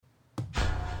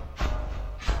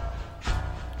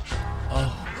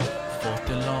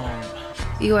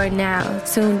You are now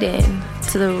tuned in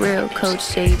to the real Coach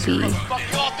JB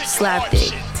Slapdick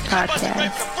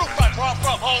Podcast.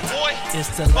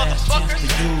 It's the last chance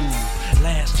for you,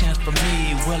 last chance for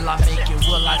me. Will I make it?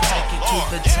 Will I take it to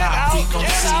the top? We gon'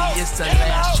 see. It's the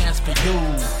last chance for you,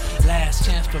 last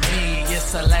chance for me.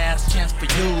 It's the last chance for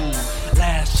you,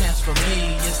 last chance for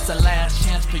me. It's the last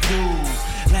chance for you,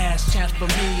 last chance for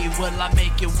me. Will I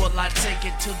make it? Will I take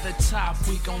it to the top?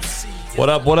 We gon' see. What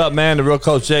up, man? The real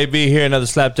Coach JB here. Another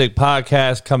Slapdick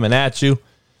Podcast coming at you.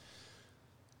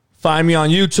 Find me on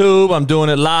YouTube. I'm doing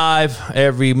it live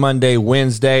every Monday,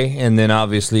 Wednesday, and then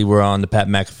obviously we're on the Pat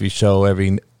McAfee Show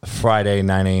every Friday,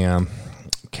 9 a.m.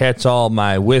 Catch all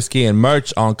my whiskey and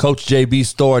merch on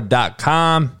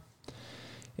CoachJBStore.com,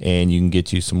 and you can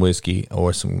get you some whiskey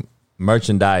or some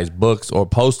merchandise, books, or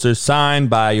posters signed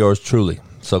by yours truly.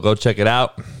 So go check it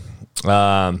out.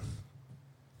 My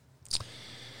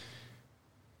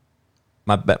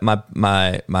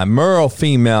Merle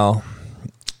female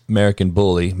American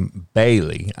Bully,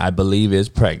 Bailey, I believe is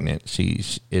pregnant.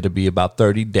 It'll be about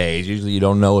 30 days. Usually you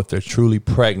don't know if they're truly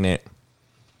pregnant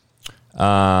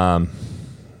till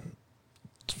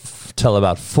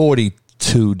about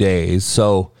 42 days.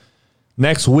 So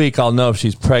next week I'll know if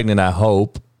she's pregnant, I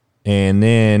hope. And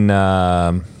then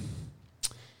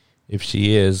if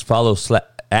she is, follow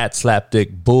at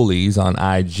Slapdick Bullies on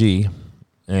IG,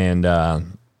 and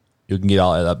you can get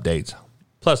all the updates.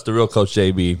 Plus the real Coach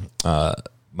JB,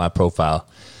 my profile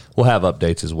will have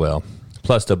updates as well.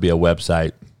 Plus there'll be a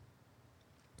website.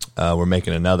 We're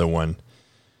making another one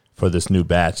for this new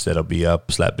batch that'll be up.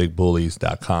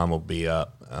 Slapdickbullies.com will be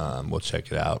up. We'll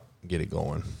check it out, get it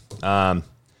going.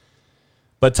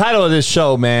 But title of this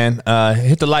show, man,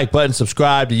 hit the like button,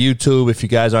 subscribe to YouTube if you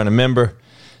guys aren't a member.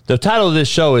 The title of this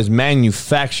show is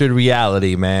Manufactured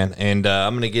Reality, man. And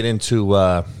I'm going to get into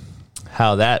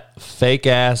how that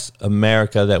fake-ass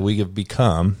America that we have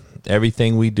become,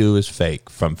 everything we do is fake.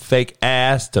 From fake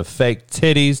ass to fake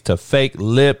titties to fake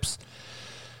lips.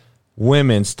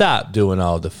 Women, stop doing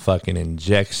all the fucking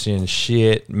injection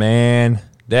shit, man.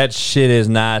 That shit is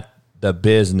not the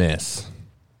business.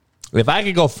 If I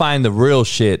could go find the real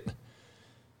shit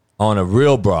on a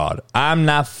real broad, I'm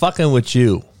not fucking with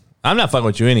you. I'm not fucking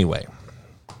with you anyway.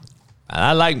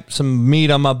 I like some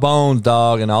meat on my bones,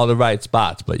 dog, in all the right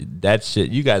spots. But that shit,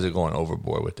 you guys are going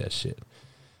overboard with that shit.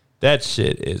 That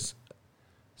shit is,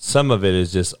 some of it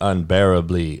is just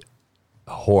unbearably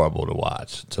horrible to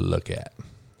watch, to look at.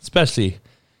 Especially,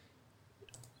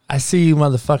 I see you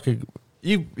motherfucker,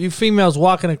 you females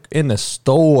walking in the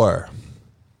store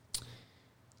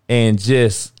and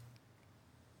just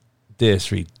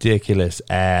this ridiculous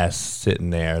ass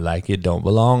sitting there like it don't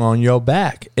belong on your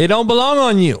back. It don't belong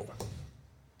on you.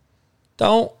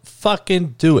 Don't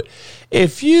fucking do it.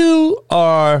 If you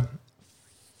are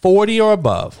 40 or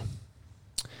above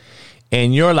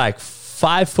and you're like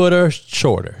 5 foot or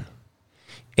shorter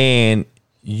and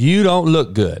you don't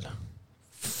look good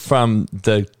from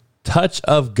the touch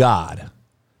of God,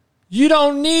 you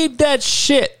don't need that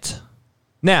shit.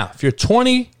 Now, if you're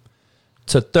 20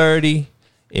 to 30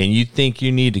 and you think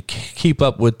you need to keep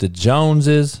up with the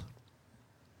Joneses,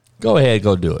 go ahead,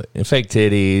 go do it. And fake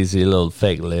titties, your little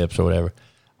fake lips or whatever.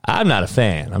 I'm not a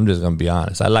fan. I'm just going to be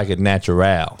honest. I like it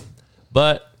natural.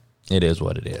 But it is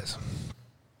what it is.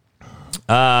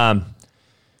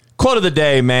 Quote of the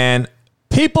day, man.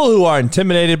 People who are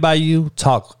intimidated by you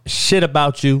talk shit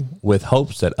about you with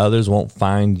hopes that others won't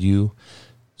find you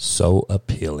so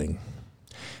appealing.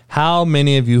 How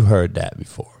many of you heard that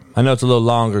before? I know it's a little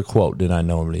longer quote than I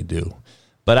normally do.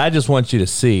 But I just want you to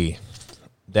see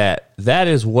that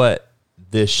is what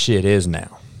this shit is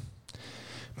now.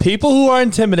 People who are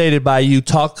intimidated by you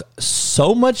talk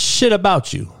so much shit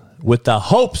about you with the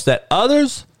hopes that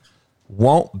others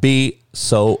won't be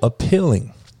so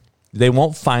appealing. They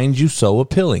won't find you so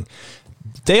appealing.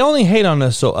 They only hate on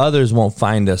us so others won't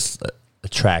find us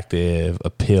attractive,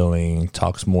 appealing,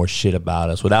 talks more shit about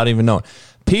us without even knowing.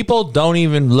 People don't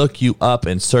even look you up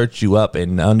and search you up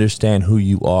and understand who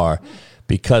you are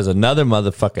because another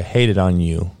motherfucker hated on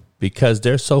you because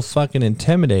they're so fucking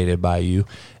intimidated by you.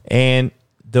 And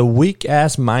the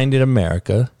weak-ass minded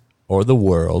America or the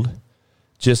world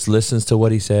just listens to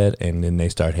what he said and then they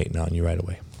start hating on you right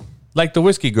away. Like the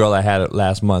whiskey girl I had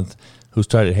last month who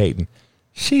started hating.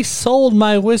 She sold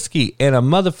my whiskey and a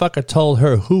motherfucker told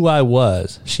her who I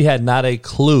was. She had not a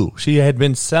clue. She had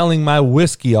been selling my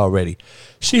whiskey already.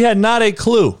 She had not a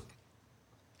clue.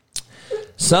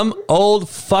 Some old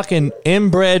fucking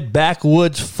inbred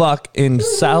backwoods fuck in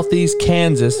southeast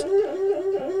Kansas.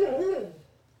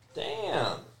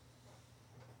 Damn.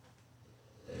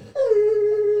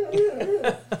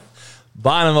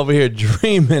 Bonham over here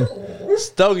dreaming.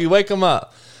 Stogie, wake him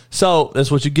up. So that's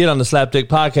what you get on the Slapdick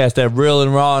Podcast, that real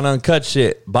and raw and uncut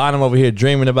shit. Bonham over here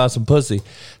dreaming about some pussy.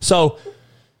 So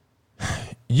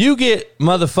you get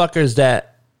motherfuckers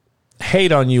that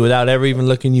hate on you without ever even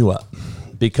looking you up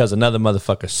because another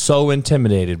motherfucker's so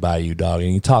intimidated by you, dog,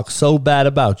 and he talks so bad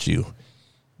about you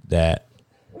that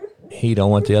he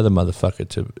don't want the other motherfucker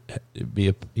to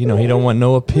be, he don't want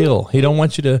no appeal. He don't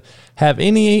want you to have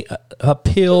any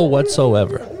appeal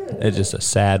whatsoever. It's just a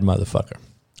sad motherfucker.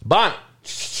 Bonham.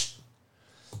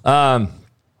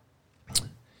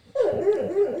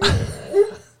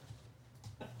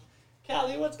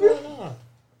 Callie, what's going on?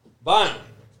 Bonham.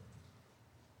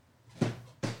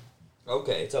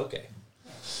 Okay, it's okay.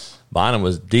 Bonham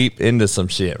was deep into some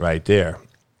shit right there.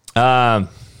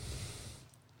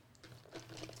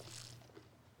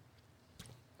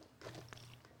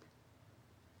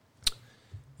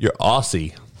 You're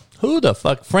Aussie. Who the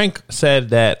fuck? Frank said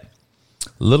that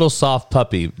little soft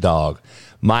puppy dog.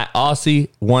 My Aussie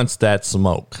wants that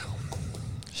smoke.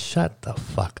 Shut the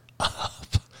fuck up.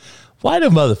 Why do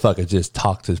motherfuckers just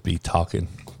talk to be talking?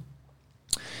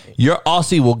 Your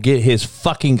Aussie will get his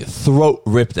fucking throat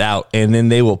ripped out and then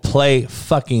they will play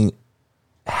fucking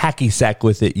hacky sack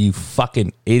with it, you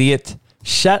fucking idiot.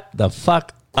 Shut the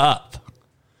fuck up.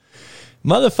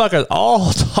 Motherfuckers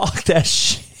all talk that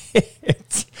shit.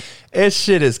 This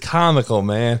shit is comical,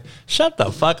 man. Shut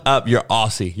the fuck up, you're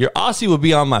Aussie. Your Aussie will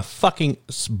be on my fucking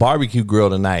barbecue grill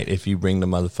tonight if you bring the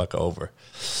motherfucker over.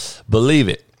 Believe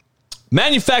it.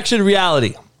 Manufactured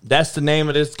reality. That's the name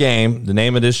of this game, the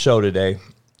name of this show today.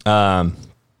 I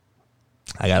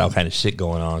got all kind of shit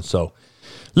going on. So,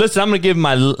 listen, I'm going to give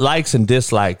my likes and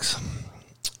dislikes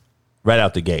right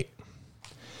out the gate.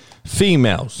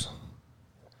 Females.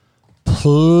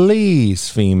 Please,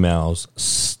 females,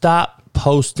 stop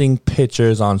posting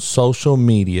pictures on social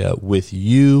media with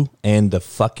you and the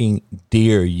fucking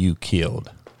deer you killed.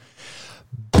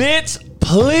 Bitch,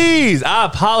 please. I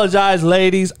apologize,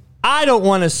 ladies. I don't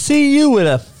want to see you with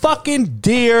a fucking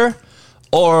deer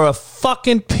or a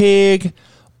fucking pig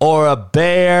or a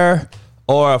bear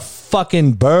or a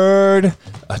fucking bird,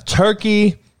 a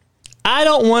turkey. I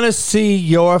don't want to see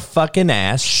your fucking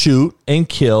ass shoot and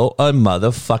kill a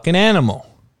motherfucking animal.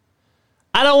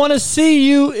 I don't want to see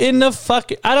you in the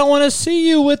fucking... I don't want to see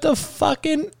you with the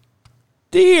fucking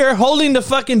deer, holding the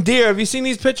fucking deer. Have you seen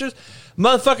these pictures?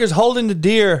 Motherfuckers holding the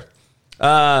deer.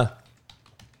 I'm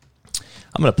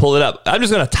going to pull it up. I'm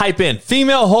just going to type in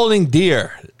female holding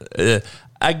deer.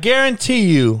 I guarantee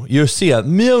you'll see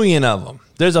 1 million of them.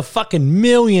 There's a fucking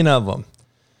million of them.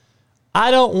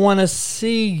 I don't want to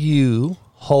see you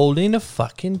holding a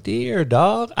fucking deer,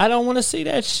 dog. I don't want to see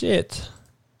that shit.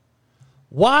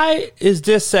 Why is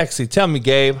this sexy? Tell me,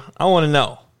 Gabe. I want to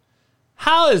know.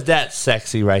 How is that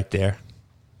sexy right there?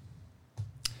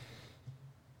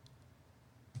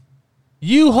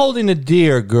 You holding a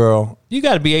deer, girl. You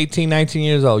got to be 18, 19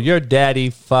 years old. Your daddy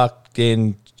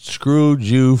fucking screwed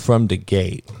you from the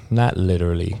gate. Not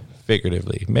literally,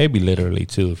 figuratively. Maybe literally,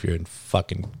 too, if you're in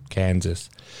fucking Kansas.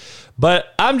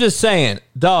 But I'm just saying,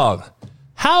 dog,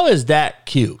 how is that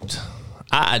cute?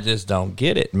 I just don't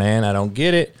get it, man. I don't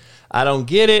get it.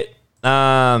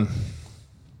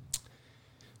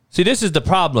 See, this is the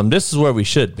problem. This is where we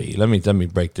should be. Let me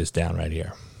break this down right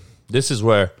here. This is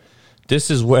what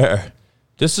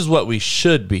we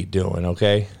should be doing,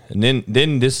 okay? And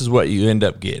then this is what you end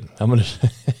up getting.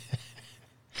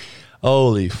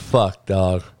 Holy fuck,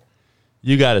 dog.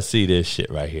 You got to see this shit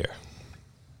right here.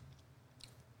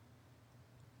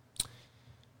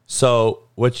 So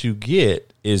what you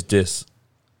get is this.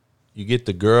 You get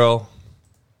the girl.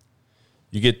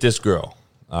 You get this girl,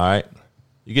 all right?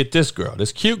 You get this girl,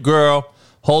 this cute girl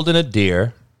holding a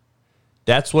deer.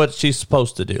 That's what she's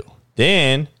supposed to do.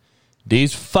 Then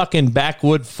these fucking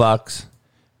backwood fucks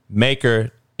make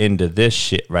her into this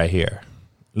shit right here.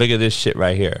 Look at this shit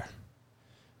right here.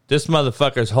 This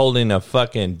motherfucker's holding a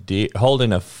fucking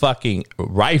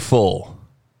rifle.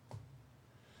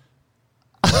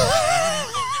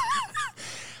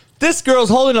 This girl's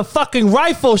holding a fucking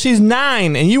rifle. She's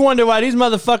 9. And you wonder why these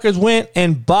motherfuckers went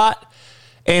and bought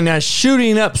and are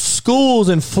shooting up schools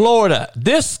in Florida.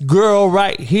 This girl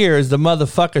right here is the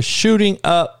motherfucker shooting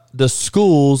up the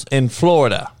schools in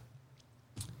Florida.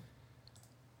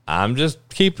 I'm just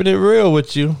keeping it real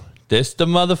with you. This the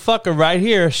motherfucker right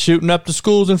here shooting up the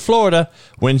schools in Florida.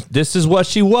 When this is what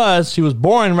she was. She was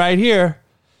born right here.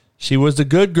 She was the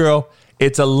good girl.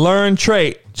 It's a learned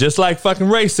trait. Just like fucking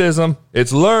racism.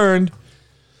 It's learned.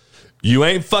 You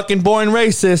ain't fucking born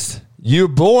racist. You're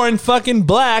born fucking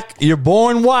black. You're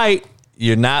born white.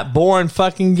 You're not born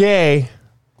fucking gay.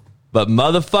 But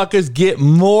motherfuckers get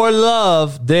more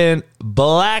love than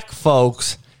black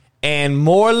folks and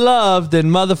more love than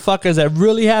motherfuckers that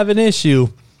really have an issue.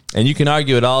 And you can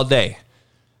argue it all day.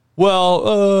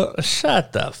 Well,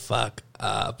 shut the fuck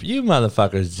up. You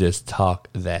motherfuckers just talk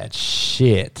that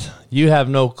shit. You have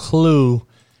no clue.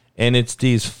 And it's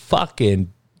these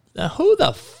fucking... who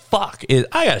the fuck is...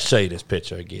 I gotta show you this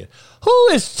picture again. Who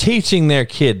is teaching their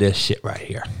kid this shit right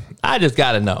here? I just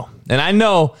gotta know. And I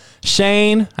know,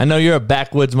 Shane, I know you're a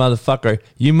backwoods motherfucker.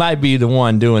 You might be the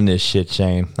one doing this shit,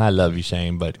 Shane. I love you,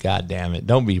 Shane, but god damn it.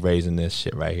 Don't be raising this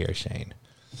shit right here, Shane.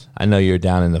 I know you're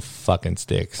down in the fucking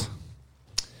sticks.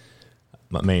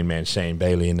 My main man, Shane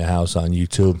Bailey, in the house on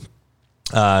YouTube.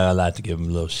 I like to give him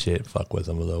a little shit, fuck with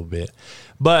him a little bit.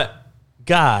 But,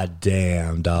 god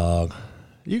damn, dog.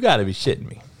 You gotta be shitting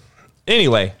me.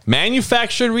 Anyway,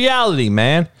 manufactured reality,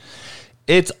 man.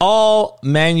 It's all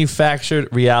manufactured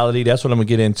reality. That's what I'm going to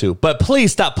get into. But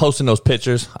please stop posting those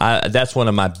pictures. That's one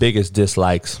of my biggest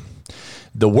dislikes.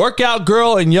 The workout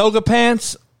girl in yoga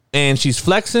pants, and she's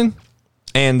flexing,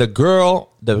 and the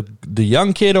girl, the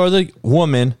young kid or the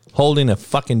woman holding a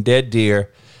fucking dead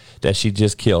deer that she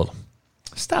just killed.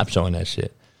 Stop showing that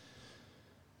shit.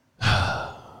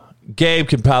 Gabe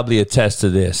can probably attest to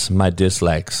this, my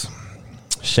dislikes.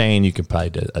 Shane, you can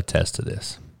probably attest to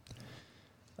this.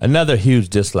 Another huge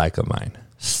dislike of mine.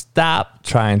 Stop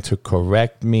trying to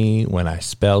correct me when I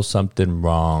spell something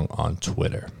wrong on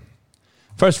Twitter.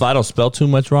 First of all, I don't spell too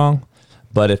much wrong,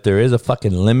 but if there is a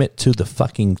fucking limit to the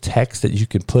fucking text that you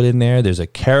can put in there, there's a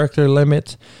character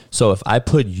limit. So if I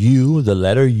put you, the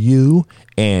letter U,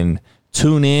 and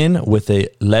tune in with a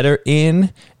letter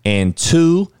N, and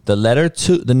two, the letter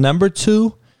two, the number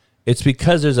 2, it's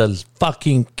because there's a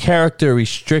fucking character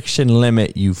restriction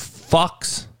limit, you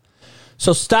fucks.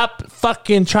 So stop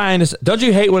fucking trying to... Don't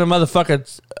you hate when a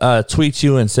motherfucker tweets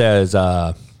you and says,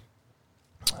 I'm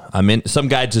in... Some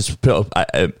guy just...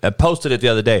 I posted it the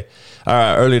other day,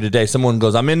 earlier today. Someone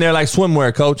goes, I'm in there like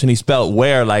swimwear, coach. And he spelled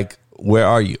where, like, where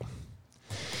are you?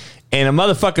 And a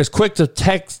motherfucker's quick to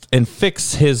text and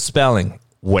fix his spelling.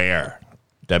 Where.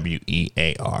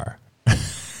 W-E-A-R.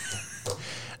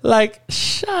 Like,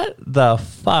 shut the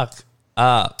fuck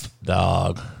up,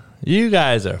 dog. You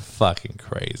guys are fucking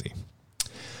crazy.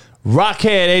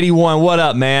 Rockhead81, what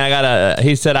up, man?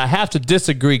 He said, I have to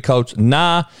disagree, coach.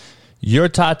 Nah, you're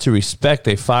taught to respect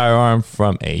a firearm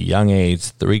from a young age.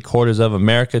 3/4 of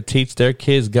America teach their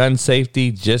kids gun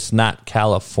safety, just not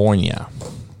California.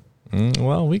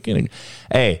 Well, we can...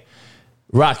 Hey,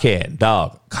 Rockhead,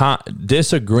 dog,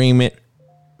 disagreement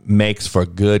makes for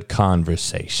good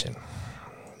conversation.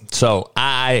 So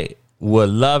I would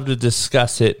love to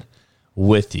discuss it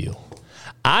with you.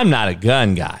 I'm not a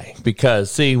gun guy because,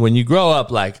 see, when you grow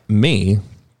up like me,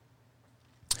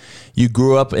 you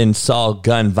grew up and saw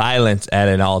gun violence at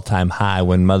an all-time high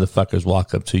when motherfuckers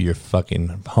walk up to your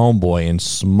fucking homeboy and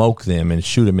smoke them and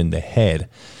shoot him in the head.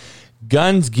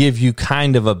 Guns give you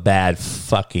kind of a bad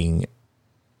fucking...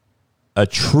 a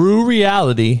true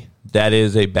reality that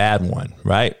is a bad one,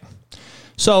 right?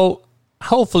 So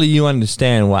hopefully you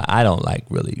understand why I don't like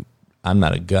really... I'm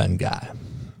not a gun guy.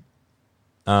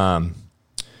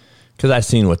 Because I've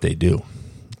seen what they do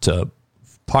to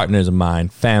partners of mine,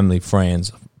 family,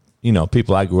 friends, you know,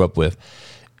 people I grew up with,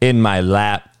 in my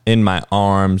lap, in my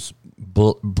arms,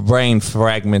 brain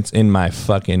fragments in my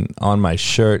fucking, on my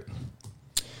shirt.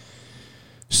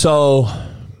 So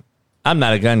I'm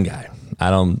not a gun guy. I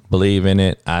don't believe in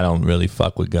it. I don't really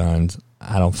fuck with guns.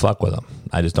 I don't fuck with them.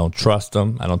 I just don't trust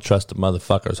them. I don't trust the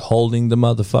motherfuckers holding the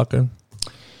motherfucker.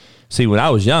 See, when I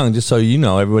was young, just so you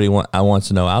know, everybody wants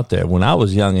to know out there, when I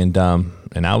was young and dumb,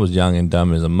 and I was young and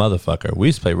dumb as a motherfucker, we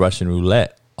used to play Russian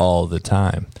roulette all the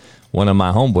time. One of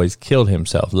my homeboys killed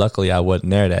himself. Luckily, I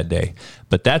wasn't there that day.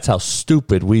 But that's how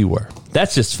stupid we were.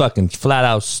 That's just fucking flat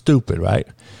out stupid, right?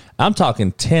 I'm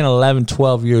talking 10, 11,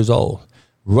 12 years old.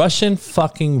 Russian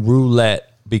fucking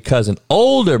roulette because an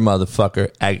older motherfucker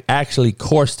actually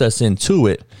coursed us into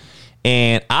it.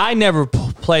 And I never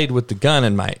played with the gun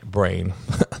in my brain.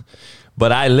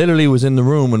 But I literally was in the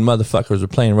room when motherfuckers were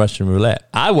playing Russian roulette.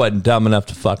 I wasn't dumb enough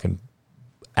to fucking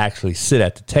actually sit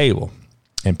at the table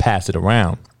and pass it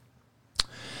around.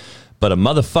 But a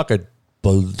motherfucker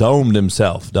domed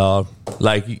himself, dog.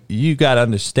 Like, you got to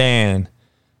understand,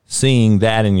 seeing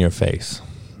that in your face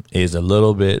is a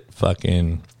little bit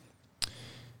fucking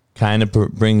kind of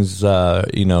brings,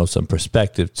 some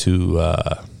perspective to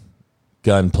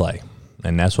gunplay.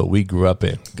 And that's what we grew up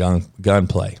in.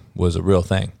 Gunplay was a real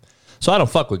thing. So I don't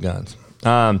fuck with guns.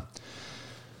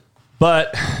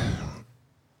 But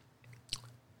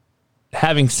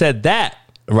having said that,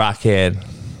 Rockhead,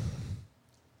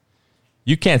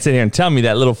 You can't sit here and tell me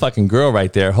that little fucking girl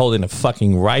right there holding a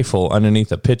fucking rifle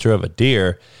underneath a picture of a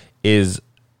deer is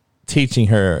teaching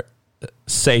her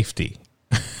safety.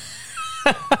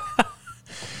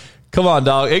 Come on,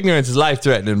 dog. Ignorance is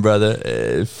life-threatening,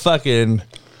 brother. Fucking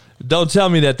don't tell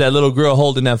me that little girl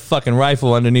holding that fucking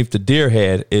rifle underneath the deer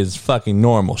head is fucking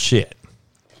normal shit.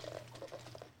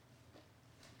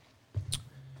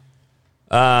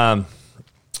 But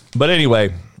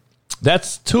anyway,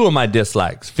 that's two of my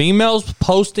dislikes. Females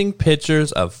posting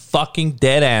pictures of fucking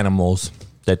dead animals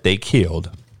that they killed.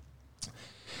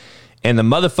 And the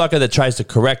motherfucker that tries to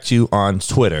correct you on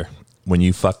Twitter when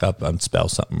you fuck up and spell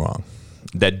something wrong.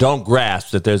 That don't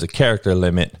grasp that there's a character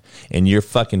limit and you're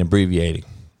fucking abbreviating.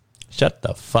 Shut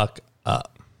the fuck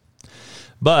up.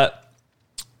 But,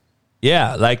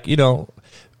 yeah, like, you know,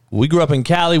 we grew up in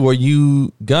Cali where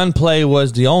gunplay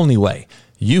was the only way.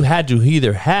 You had to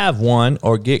either have one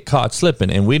or get caught slipping.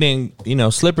 And we didn't, you know,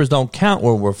 slippers don't count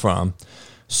where we're from.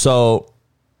 So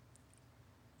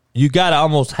you got to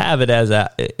almost have it as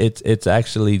it's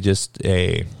actually just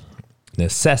a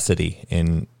necessity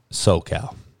in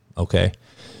SoCal. Okay.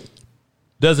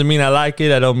 Doesn't mean I like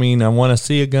it. I don't mean I want to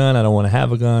see a gun. I don't want to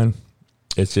have a gun.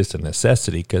 It's just a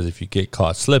necessity because if you get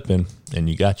caught slipping and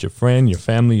you got your friend, your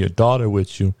family, your daughter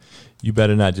with you, you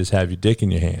better not just have your dick in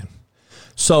your hand.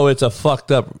 So it's a fucked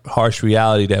up, harsh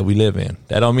reality that we live in.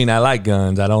 That don't mean I like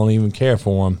guns. I don't even care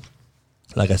for them.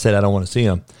 Like I said, I don't want to see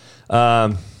them.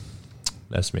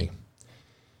 That's me.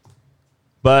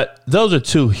 But those are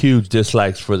two huge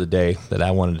dislikes for the day that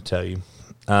I wanted to tell you.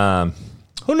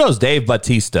 Who knows Dave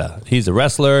Bautista? He's a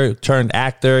wrestler turned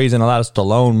actor. He's in a lot of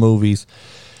Stallone movies.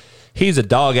 He's a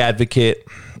dog advocate.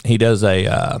 He does he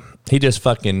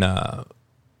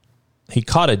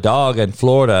caught a dog in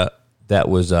Florida that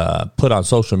was put on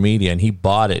social media, and he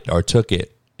bought it or took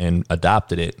it and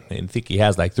adopted it. And I think he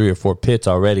has like 3 or 4 pits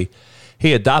already.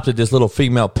 He adopted this little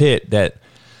female pit that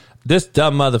this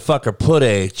dumb motherfucker put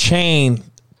a chain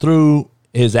through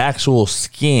his actual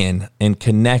skin and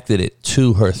connected it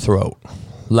to her throat.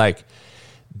 Like,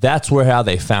 that's how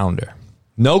they found her.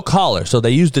 No collar. So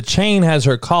they used the chain as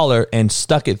her collar and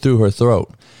stuck it through her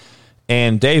throat.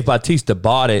 And Dave Bautista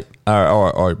bought it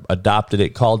or adopted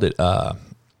it, called it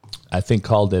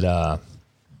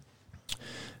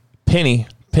Penny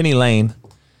Lane.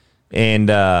 And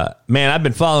man, I've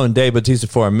been following Dave Bautista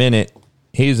for a minute.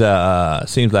 He's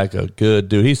seems like a good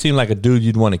dude. He seemed like a dude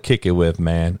you'd want to kick it with,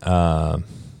 man.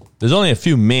 There's only a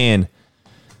few men,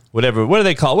 whatever. What do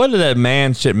they call? What are that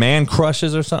man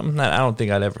crushes or something? I don't think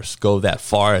I'd ever go that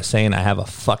far as saying I have a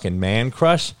fucking man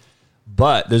crush.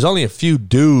 But there's only a few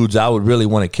dudes I would really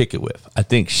want to kick it with. I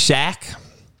think Shaq,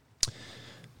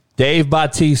 Dave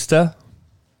Bautista,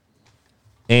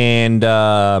 and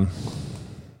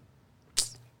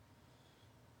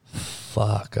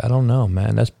fuck, I don't know,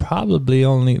 man. That's probably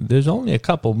there's only a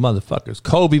couple motherfuckers.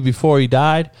 Kobe before he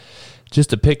died, just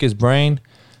to pick his brain.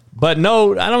 But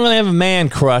no, I don't really have a man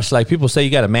crush. Like people say you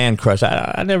got a man crush.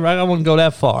 I wouldn't go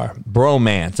that far.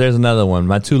 Bromance. There's another one.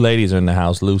 My 2 ladies are in the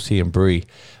house, Lucy and Bree.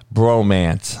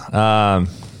 Bromance.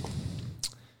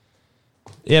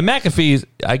 Yeah, McAfee's,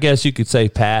 I guess you could say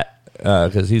Pat,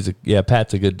 because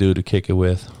Pat's a good dude to kick it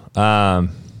with. Mike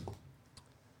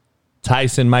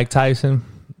Tyson.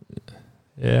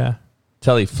 Yeah.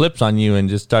 Till he flips on you and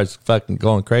just starts fucking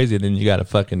going crazy, then you got to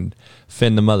fucking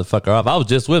fend the motherfucker off. I was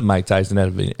just with Mike Tyson at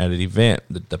an event,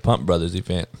 the Pump Brothers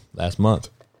event last month.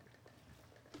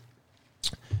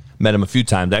 Met him a few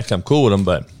times. Actually, I'm cool with him,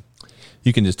 but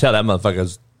you can just tell that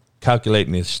motherfucker's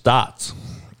calculating his stats.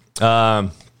 But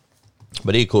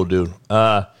he a cool dude.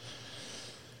 The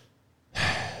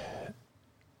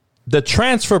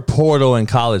transfer portal in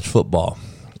college football,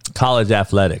 college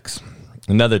athletics,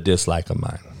 another dislike of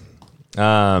mine.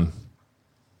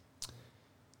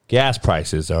 Gas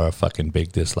prices are a fucking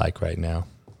big dislike right now.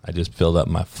 I just filled up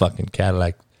my fucking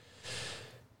Cadillac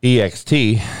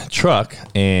EXT truck,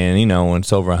 and you know, when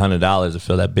it's over $100 to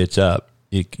fill that bitch up,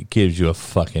 it gives you a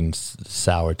fucking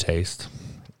sour taste.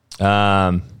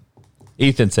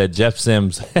 Ethan said Jeff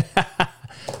Sims.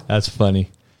 That's funny.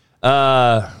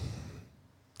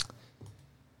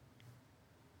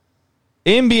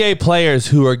 NBA players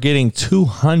who are getting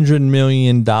 $200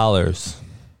 million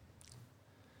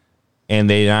and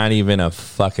they're not even a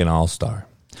fucking all-star.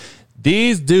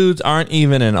 These dudes aren't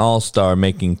even an all-star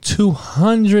making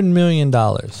 $200 million.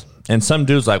 And some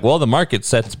dude's like, well, the market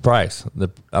sets the price.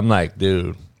 I'm like,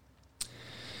 dude,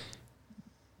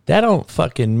 that don't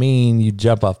fucking mean you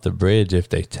jump off the bridge if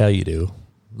they tell you to.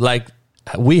 Like,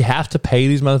 we have to pay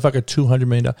these motherfuckers $200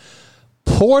 million.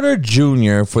 Porter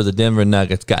Jr. for the Denver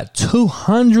Nuggets got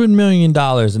 $200 million,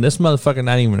 and this motherfucker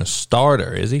not even a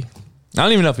starter, is he? I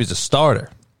don't even know if he's a starter.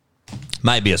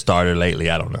 Might be a starter lately.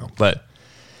 I don't know. But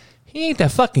he ain't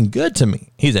that fucking good to me.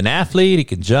 He's an athlete. He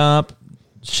can jump.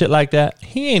 Shit like that.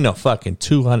 He ain't no fucking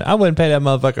 200. I wouldn't pay that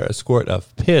motherfucker a squirt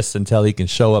of piss until he can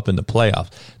show up in the playoffs.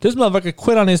 This motherfucker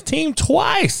quit on his team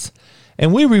twice.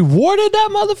 And we rewarded that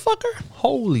motherfucker?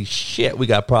 Holy shit, we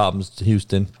got problems,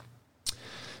 Houston.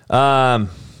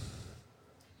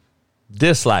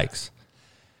 Dislikes.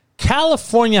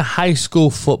 California high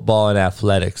school football and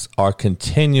athletics are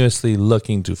continuously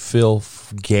looking to fill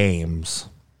games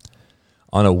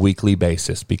on a weekly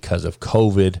basis because of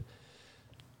COVID,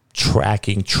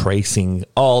 tracking, tracing,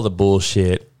 all the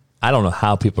bullshit. I don't know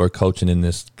how people are coaching in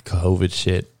this COVID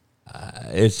shit.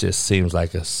 It just seems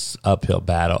like a uphill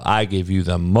battle. I give you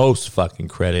the most fucking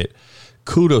credit.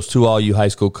 Kudos to all you high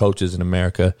school coaches in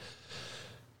America.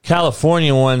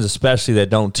 California ones, especially that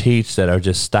don't teach, that are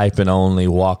just stipend only,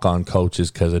 walk-on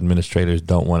coaches because administrators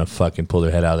don't want to fucking pull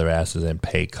their head out of their asses and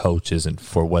pay coaches and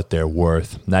for what they're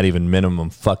worth. Not even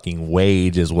minimum fucking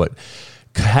wage is what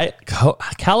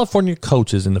California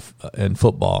coaches in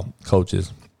football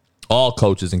coaches, all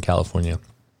coaches in California,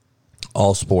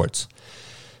 all sports.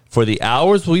 For the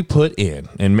hours we put in,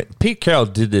 and Pete Carroll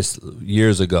did this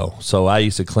years ago, so I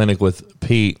used to clinic with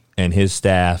Pete and his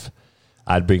staff.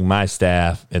 I'd bring my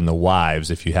staff and the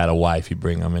wives. If you had a wife, you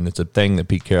bring them, and it's a thing that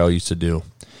Pete Carroll used to do.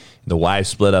 The wives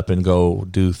split up and go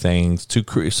do things.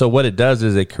 So what it does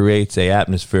is it creates an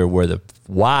atmosphere where the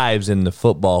wives in the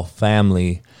football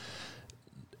family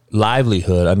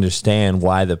livelihood understand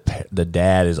why the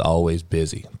dad is always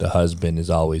busy, the husband is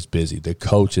always busy, the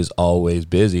coach is always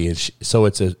busy, and so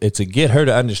it's a get her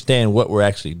to understand what we're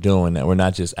actually doing, that we're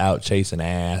not just out chasing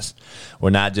ass,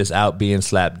 we're not just out being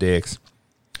slap dicks.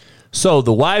 So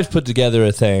the wives put together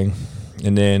a thing,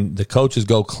 and then the coaches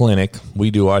go clinic.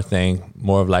 We do our thing,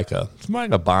 more like a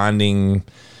bonding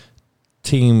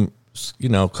team,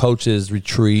 coaches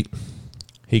retreat,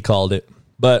 he called it,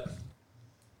 but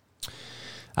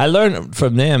I learned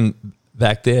from them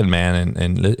back then, man,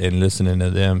 and listening to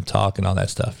them talk and all that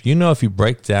stuff. If you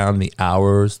break down the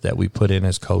hours that we put in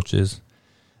as coaches,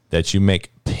 that you make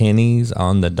pennies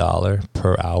on the dollar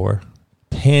per hour.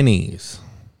 Pennies.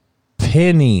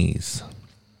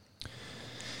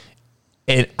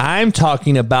 And I'm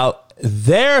talking about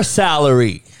their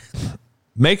salary.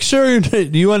 Make sure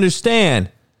you understand.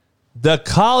 The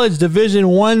college Division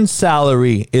I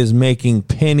salary is making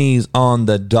pennies on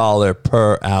the dollar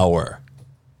per hour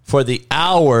for the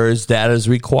hours that is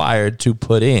required to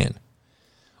put in,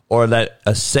 or that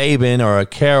a Saban or a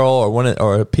Carroll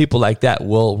or people like that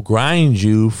will grind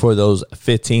you for those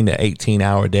 15 to 18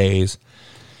 hour days.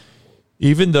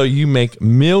 Even though you make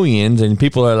millions and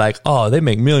people are like, oh, they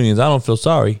make millions, I don't feel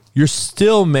sorry. You're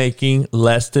still making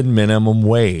less than minimum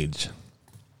wage.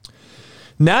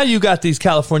 Now you got these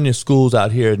California schools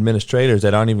out here, administrators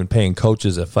that aren't even paying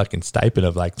coaches a fucking stipend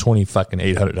of like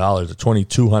 $2,800 or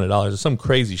 $2,200 or some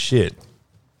crazy shit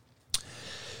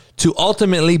to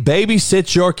ultimately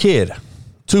babysit your kid.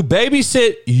 To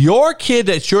babysit your kid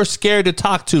that you're scared to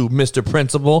talk to, Mr.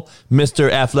 Principal,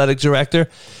 Mr. Athletic Director.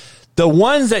 The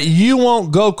ones that you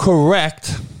won't go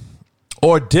correct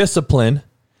or discipline,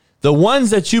 the ones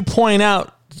that you point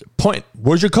out,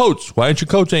 where's your coach? Why aren't your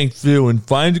coach ain't doing?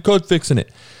 Find your coach fixing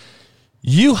it.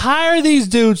 You hire these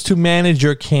dudes to manage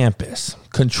your campus,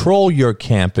 control your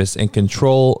campus, and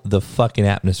control the fucking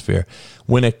atmosphere.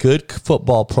 When a good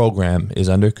football program is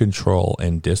under control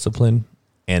and discipline,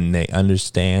 and they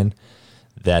understand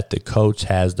that the coach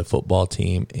has the football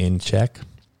team in check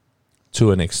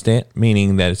to an extent,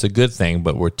 meaning that it's a good thing,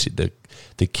 but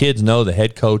the kids know the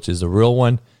head coach is the real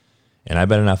one, and I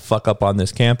better not fuck up on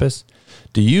this campus.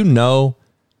 Do you know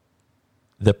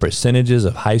the percentages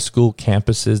of high school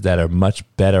campuses that are much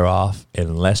better off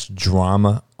and less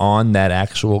drama on that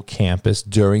actual campus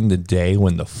during the day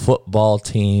when the football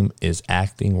team is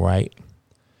acting right?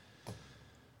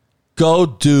 Go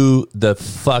do the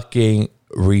fucking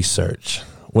research.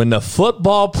 When the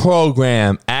football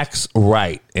program acts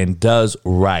right and does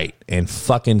right and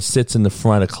fucking sits in the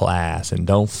front of class and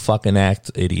don't fucking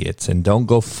act idiots and don't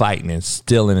go fighting and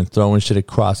stealing and throwing shit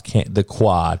across the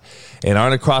quad and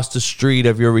aren't across the street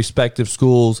of your respective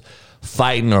schools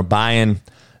fighting or buying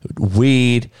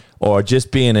weed or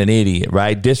just being an idiot,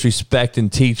 right?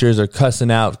 Disrespecting teachers or cussing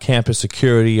out campus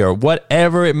security or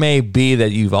whatever it may be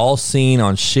that you've all seen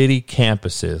on shitty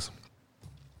campuses.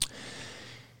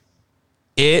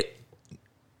 It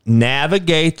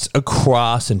navigates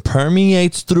across and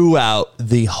permeates throughout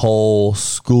the whole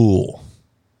school.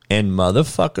 And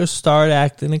motherfuckers start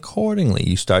acting accordingly.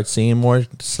 You start seeing more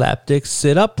slapdicks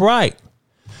sit upright.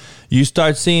 You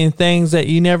start seeing things that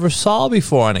you never saw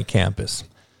before on a campus.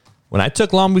 When I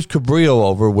took Long Beach Cabrillo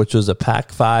over, which was a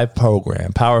Pac-5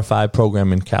 program, Power 5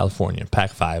 program in California,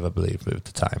 Pac-5, I believe, at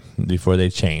the time, before they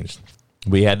changed.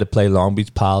 We had to play Long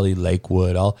Beach Poly,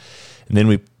 Lakewood, and then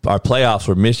our playoffs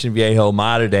were Mission Viejo,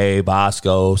 Mater Dei,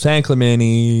 Bosco, San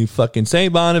Clemente, fucking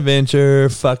St. Bonaventure,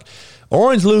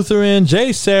 Orange Lutheran,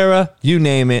 J. Sarah, you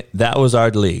name it. That was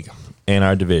our league and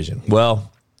our division. Well,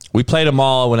 we played them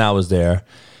all when I was there.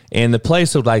 And the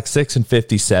place was like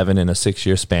 6-57 in a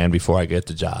 6-year span before I get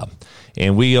the job.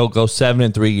 And we'll go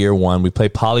 7-3 year one. We play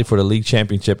Poly for the league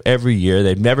championship every year.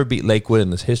 They've never beat Lakewood in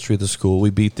the history of the school. We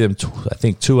beat them, I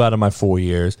think, 2 out of my 4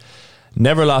 years.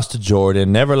 Never lost to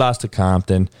Jordan. Never lost to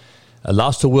Compton.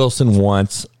 Lost to Wilson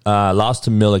once. Lost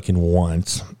to Milliken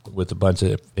once with a bunch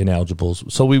of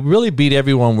ineligibles. So we really beat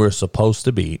everyone we were supposed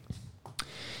to beat.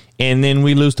 And then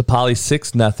we lose to Poly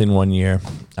 6-0 one year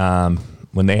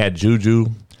when they had Juju,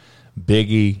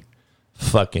 Biggie,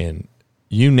 fucking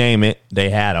you name it, they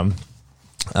had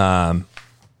them.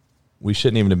 We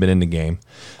shouldn't even have been in the game.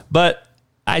 But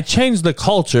I changed the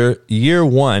culture year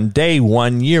one, day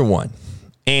one, year one.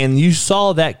 And you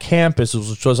saw that campus,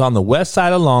 which was on the west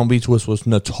side of Long Beach, which was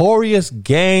notorious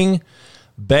gang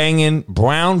banging,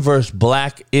 brown versus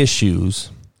black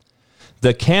issues.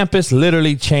 The campus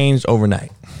literally changed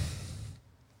overnight.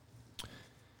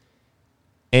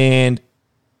 And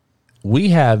we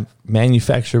have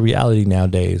manufactured reality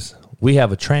nowadays. We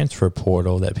have a transfer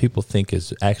portal that people think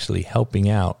is actually helping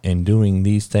out and doing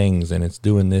these things, and it's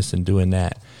doing this and doing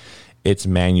that. It's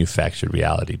manufactured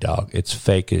reality, dog. It's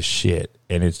fake as shit.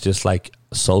 And it's just like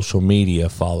social media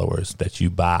followers that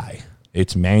you buy.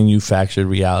 It's manufactured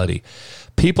reality.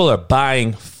 People are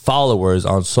buying followers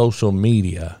on social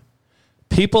media.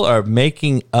 People are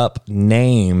making up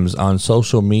names on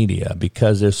social media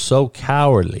because they're so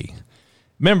cowardly.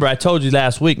 Remember, I told you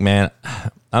last week, man,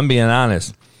 I'm being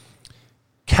honest.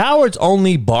 Cowards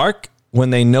only bark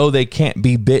when they know they can't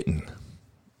be bitten.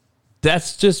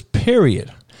 That's just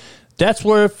period. That's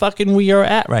where fucking we are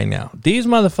at right now. These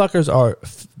motherfuckers are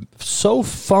so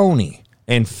phony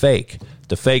and fake.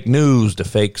 The fake news, the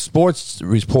fake sports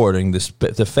reporting,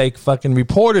 the fake fucking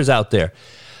reporters out there.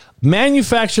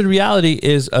 Manufactured reality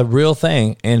is a real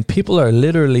thing, and people are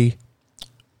literally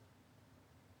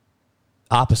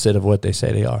opposite of what they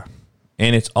say they are.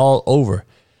 And it's all over.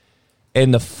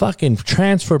 And the fucking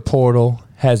transfer portal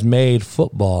has made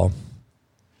football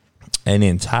an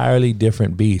entirely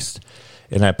different beast.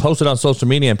 And I posted on social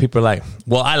media, and people are like,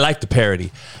 well, I like the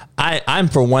parody. I'm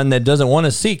for one that doesn't want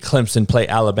to see Clemson play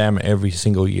Alabama every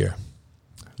single year.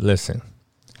 Listen,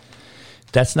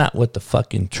 that's not what the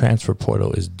fucking transfer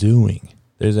portal is doing.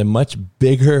 There's a much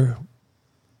bigger,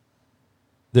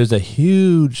 it's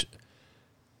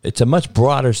a much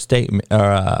broader statement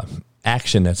or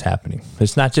action that's happening.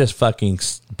 It's not just fucking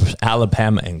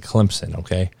Alabama and Clemson,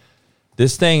 okay?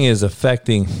 This thing is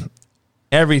affecting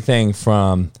everything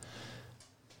from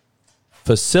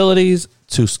facilities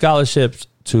to scholarships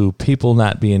to people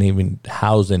not being even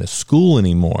housed in a school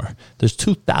anymore. There's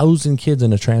 2,000 kids in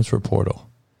the transfer portal.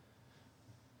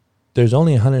 There's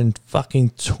only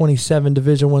 127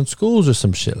 Division I schools or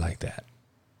some shit like that.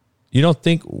 You don't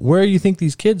think, where do you think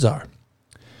these kids are?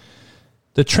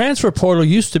 The transfer portal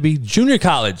used to be junior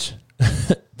college.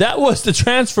 That was the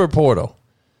transfer portal.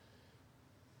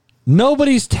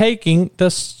 Nobody's taking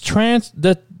the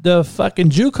fucking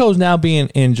JUCOs now being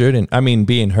injured and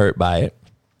being hurt by it.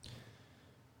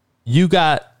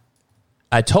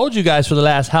 I told you guys for the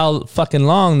last how fucking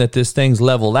long that this thing's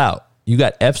leveled out. You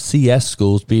got FCS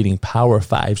schools beating Power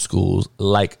 5 schools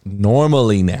like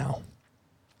normally now.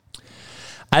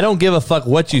 I don't give a fuck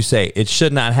what you say. It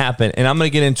should not happen. And I'm going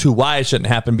to get into why it shouldn't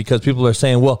happen, because people are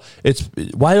saying, well,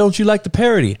 why don't you like the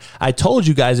parody? I told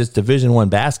you guys it's Division I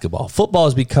basketball. Football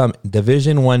has become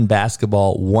Division I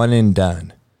basketball, one and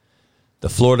done. The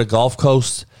Florida Gulf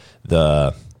Coast,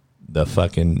 the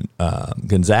fucking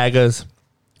Gonzagas,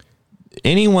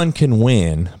 anyone can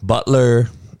win. Butler,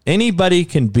 anybody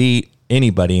can beat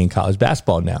anybody in college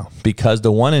basketball now because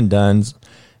the one and dones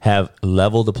have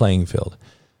leveled the playing field.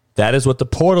 That is what the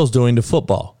portal's doing to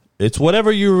football. It's whatever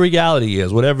your reality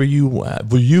is, whatever your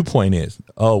viewpoint is.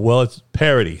 Oh, well, it's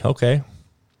parody. Okay.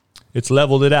 It's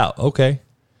leveled it out. Okay.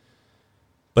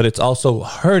 But it's also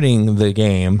hurting the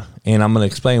game, and I'm going to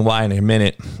explain why in a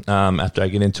minute after I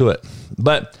get into it.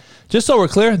 But just so we're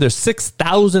clear, there's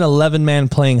 6,011 men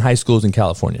playing high schools in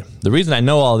California. The reason I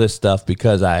know all this stuff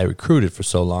because I recruited for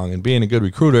so long, and being a good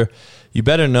recruiter, you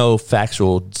better know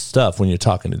factual stuff when you're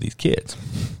talking to these kids.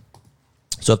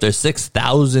 So if there's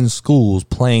 6,000 schools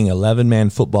playing 11-man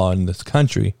football in this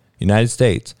country, United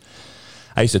States,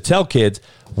 I used to tell kids,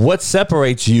 what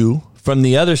separates you from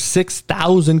the other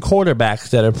 6,000 quarterbacks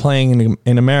that are playing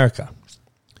in America.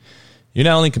 You're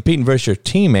not only competing versus your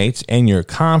teammates and your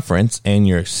conference and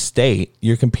your state,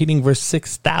 you're competing versus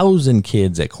 6,000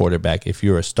 kids at quarterback if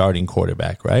you're a starting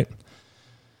quarterback, right?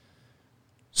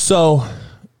 So,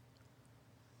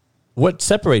 what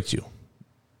separates you?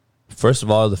 First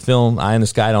of all, the film, Eye in the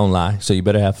Sky Don't Lie, so you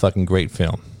better have fucking great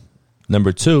film.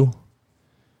 Number 2,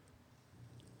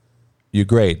 your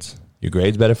grades. Your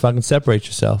grades better fucking separate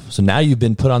yourself. So now you've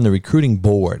been put on the recruiting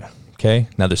board. Okay,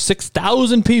 now there's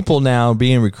 6,000 people now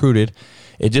being recruited.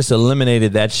 It just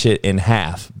eliminated that shit in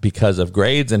half because of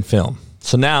grades and film.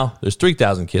 So now there's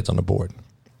 3,000 kids on the board.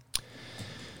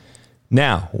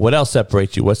 Now, what else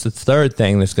separates you? What's the third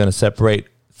thing that's going to separate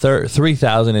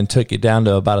 3,000 and took it down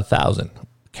to about 1,000?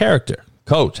 Character.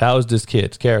 Coach, how is this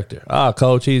kid's character?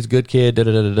 Coach, he's a good kid.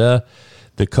 Da-da-da-da-da.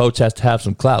 The coach has to have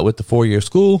some clout with the 4-year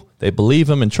school. They believe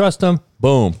him and trust him.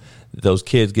 Boom. Those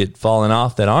kids get falling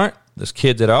off that aren't. Those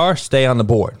kids that are, stay on the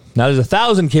board. Now, there's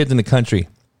 1,000 kids in the country.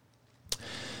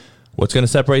 What's going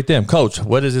to separate them? Coach,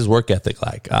 what is his work ethic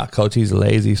like? Coach, he's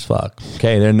lazy as fuck.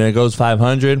 Okay, then there goes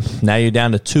 500. Now you're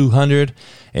down to 200.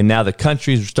 And now the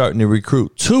country's starting to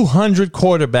recruit 200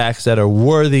 quarterbacks that are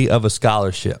worthy of a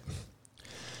scholarship.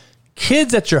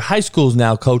 Kids at your high schools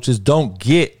now, coaches, don't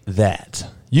get that.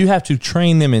 You have to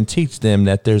train them and teach them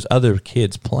that there's other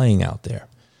kids playing out there.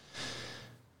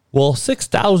 Well,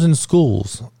 6,000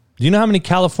 schools. Do you know how many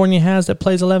California has that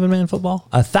plays 11-man football?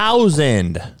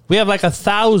 1,000. We have like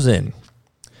 1,000.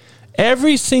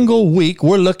 Every single week,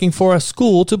 we're looking for a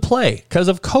school to play because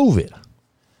of COVID.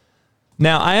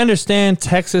 Now, I understand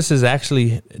Texas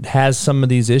has some of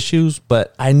these issues,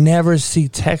 but I never see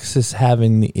Texas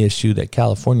having the issue that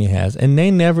California has, and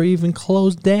they never even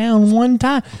closed down one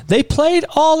time. They played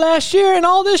all last year and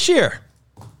all this year.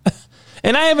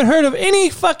 And I haven't heard of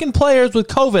any fucking players with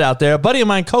COVID out there. A buddy of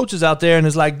mine coaches out there and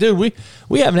is like, dude,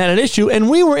 we haven't had an issue. And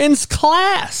we were in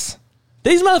class.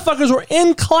 These motherfuckers were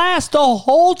in class the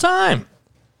whole time.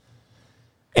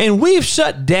 And we've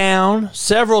shut down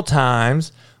several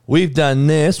times. We've done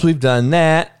this. We've done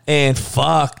that. And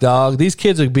fuck, dog. These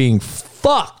kids are being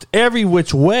fucked every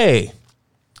which way.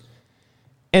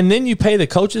 And then you pay the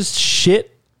coaches shit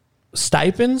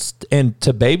stipends and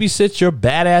to babysit your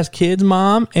badass kids,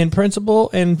 mom and principal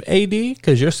and AD,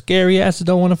 because your scary asses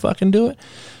don't want to fucking do it.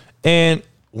 And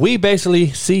we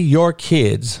basically see your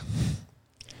kids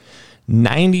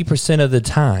 90% of the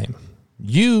time.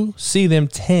 You see them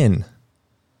 10,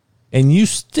 and you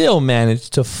still manage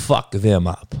to fuck them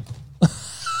up.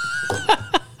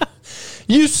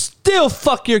 You still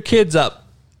fuck your kids up,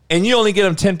 and you only get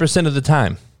them 10% of the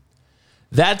time.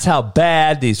 That's how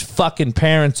bad these fucking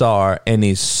parents are and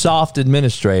these soft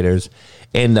administrators,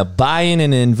 and the buy-in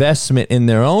and investment in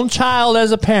their own child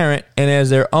as a parent and as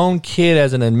their own kid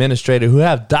as an administrator who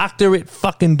have doctorate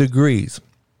fucking degrees.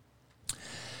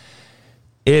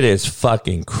 It is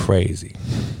fucking crazy.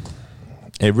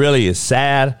 It really is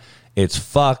sad. It's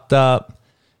fucked up.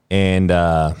 And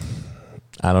I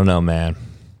don't know, man.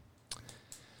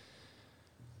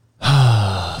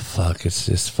 Fuck, it's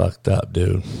just fucked up,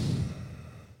 dude.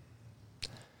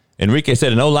 Enrique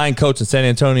said an O-line coach in San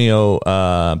Antonio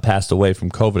passed away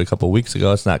from COVID a couple of weeks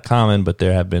ago. It's not common, but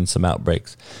there have been some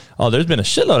outbreaks. Oh, there's been a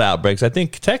shitload of outbreaks. I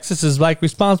think Texas is like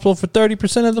responsible for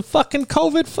 30% of the fucking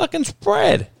COVID fucking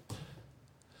spread.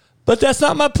 But that's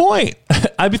not my point.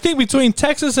 I think between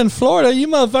Texas and Florida, you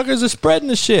motherfuckers are spreading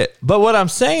the shit. But what I'm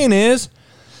saying is,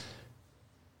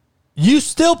 you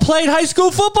still played high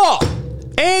school football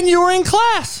and you were in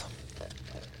class.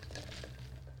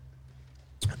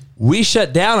 We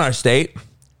shut down our state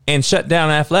and shut down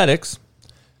athletics,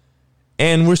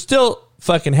 and we're still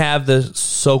fucking have the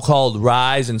so-called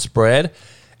rise and spread,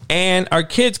 and our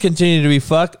kids continue to be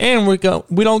fucked, and we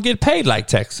don't get paid like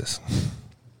Texas.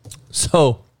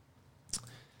 So,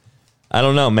 I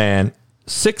don't know, man.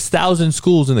 6,000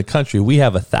 schools in the country. We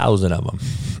have 1,000 of them,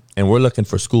 and we're looking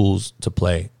for schools to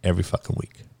play every fucking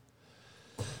week.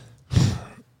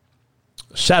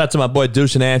 Shout out to my boy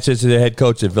Dushan Ansich, the head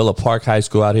coach at Villa Park High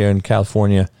School out here in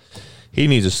California. He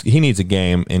needs a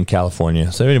game in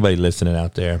California. So anybody listening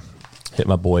out there, hit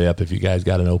my boy up if you guys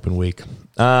got an open week.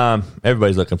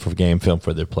 Everybody's looking for game film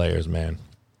for their players, man.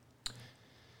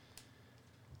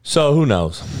 So who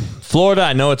knows? Florida,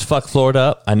 I know it's fucked Florida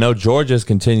up. I know Georgia's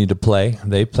continued to play.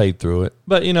 They played through it.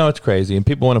 But, you know, it's crazy. And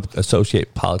people want to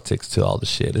associate politics to all the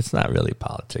shit. It's not really a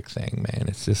politic thing, man.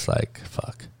 It's just like,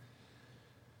 fuck.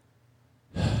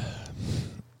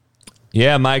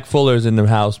 Yeah, Mike Fuller's in the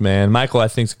house, man. Michael, I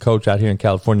think, is a coach out here in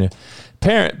California.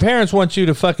 Parents want you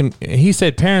to fucking... He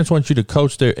said parents want you to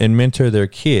coach and mentor their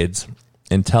kids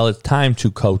until it's time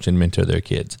to coach and mentor their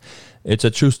kids. It's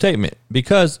a true statement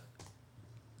because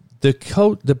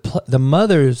the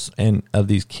mothers and of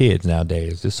these kids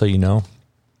nowadays, just so you know,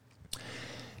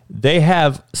 they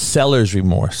have seller's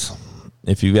remorse.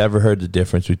 If you've ever heard the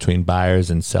difference between buyer's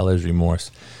and seller's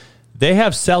remorse, they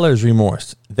have seller's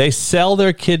remorse. They sell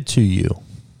their kid to you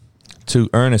to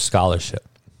earn a scholarship.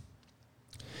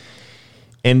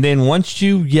 And then once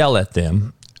you yell at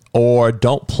them or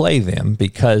don't play them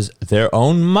because their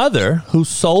own mother who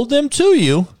sold them to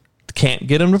you can't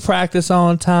get them to practice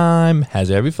on time,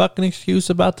 has every fucking excuse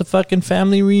about the fucking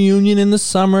family reunion in the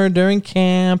summer during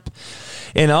camp,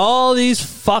 and all these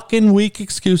fucking weak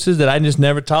excuses that I just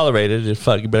never tolerated.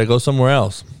 Fuck, you better go somewhere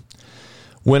else.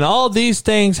 When all these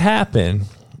things happen,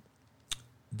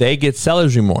 they get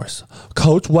seller's remorse.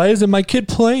 Coach, why isn't my kid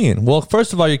playing? Well,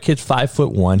 first of all, your kid's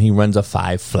 5'1". He runs a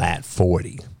 5 flat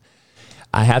 40.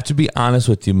 I have to be honest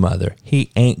with you, mother.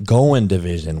 He ain't going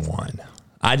Division I.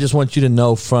 I just want you to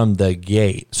know from the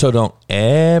gate. So don't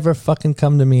ever fucking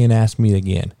come to me and ask me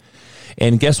again.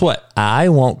 And guess what? I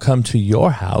won't come to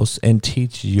your house and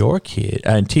teach your kid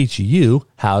and teach you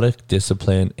how to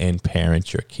discipline and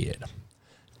parent your kid.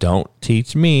 Don't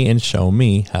teach me and show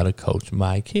me how to coach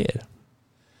my kid.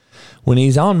 When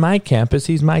he's on my campus,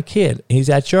 he's my kid. He's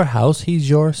at your house, he's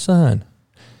your son.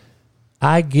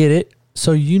 I get it,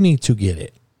 so you need to get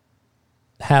it.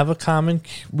 Have a common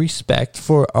respect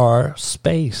for our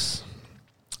space.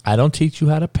 I don't teach you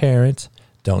how to parent.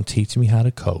 Don't teach me how to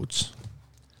coach.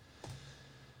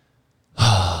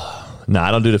 No, I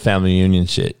don't do the family reunion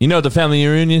shit. You know what the family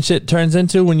reunion shit turns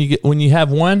into when you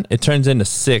have one? It turns into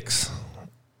 6.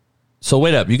 So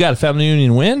wait up, you got a family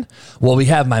reunion when? Well, we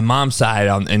have my mom's side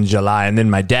in July, and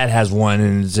then my dad has one,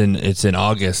 and it's in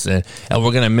August, and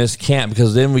we're gonna miss camp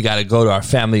because then we got to go to our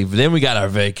family. Then we got our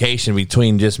vacation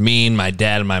between just me and my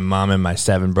dad and my mom and my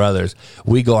 7 brothers.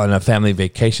 We go on a family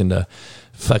vacation to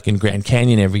fucking Grand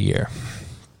Canyon every year.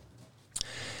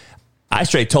 I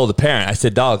straight told the parent, I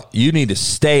said, dog, you need to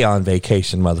stay on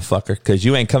vacation, motherfucker, because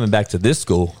you ain't coming back to this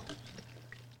school.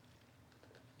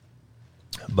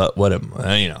 But what,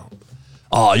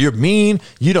 oh, you're mean.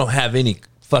 You don't have any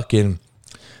fucking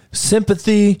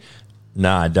sympathy.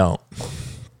 Nah, I don't.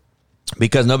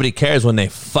 Because nobody cares when they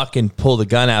fucking pull the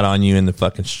gun out on you in the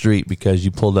fucking street because you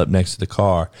pulled up next to the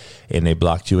car and they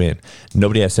blocked you in.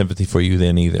 Nobody has sympathy for you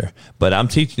then either. But I'm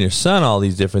teaching your son all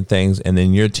these different things, and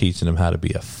then you're teaching him how to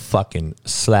be a fucking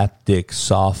slap dick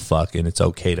soft fuck, and it's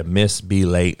okay to miss, be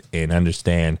late, and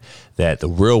understand that the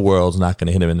real world's not going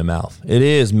to hit him in the mouth. It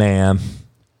is, ma'am.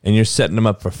 And you're setting them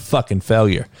up for fucking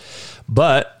failure.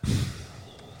 But,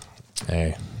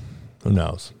 hey, who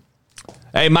knows?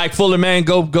 Hey, Mike Fuller, man,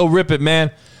 go rip it,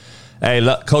 man. Hey,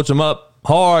 coach them up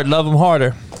hard, love them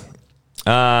harder.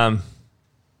 Shout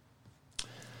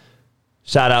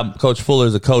out, Coach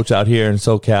Fuller's a coach out here in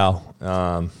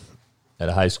SoCal at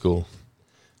a high school.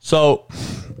 So,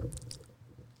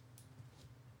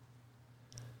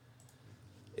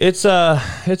 it's a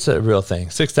real thing.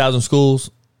 6,000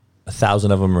 schools.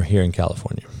 1,000 of them are here in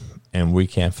California, and we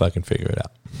can't fucking figure it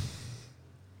out.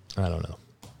 I don't know.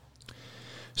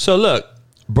 So look,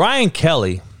 Brian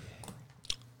Kelly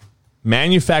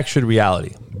manufactured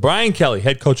reality. Brian Kelly,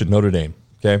 head coach at Notre Dame.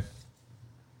 Okay,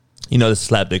 you know this is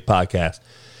Slapdick Podcast,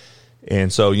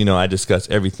 and so I discuss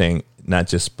everything, not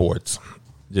just sports,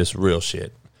 just real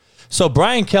shit. So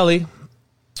Brian Kelly,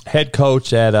 head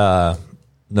coach at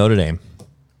Notre Dame.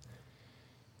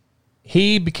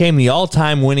 He became the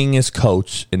all-time winningest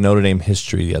coach in Notre Dame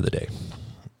history the other day.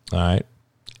 All right.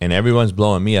 And everyone's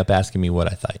blowing me up, asking me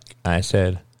what I think. I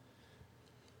said,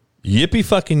 yippee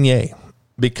fucking yay.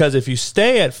 Because if you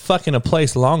stay at fucking a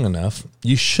place long enough,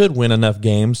 you should win enough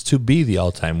games to be the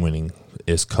all-time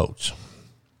winningest coach.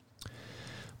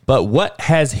 But what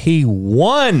has he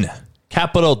won?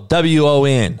 Capital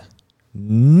W-O-N.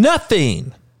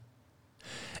 Nothing.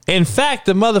 In fact,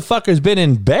 the motherfucker's been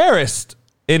embarrassed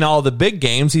in all the big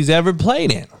games he's ever played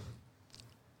in.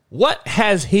 What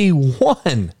has he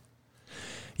won?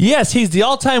 Yes, he's the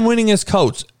all-time winningest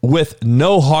coach with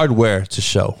no hardware to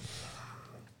show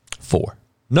for.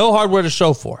 No hardware to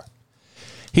show for.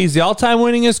 He's the all-time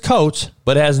winningest coach,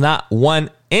 but has not won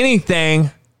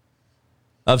anything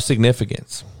of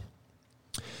significance.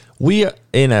 We are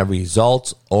in a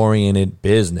results-oriented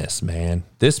business, man.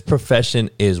 This profession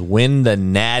is win the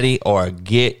natty or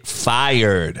get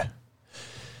fired.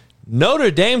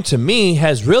 Notre Dame, to me,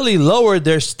 has really lowered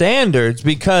their standards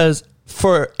because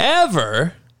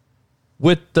forever,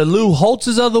 with the Lou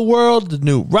Holtzes of the world, the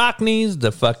new Rockneys,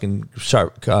 the fucking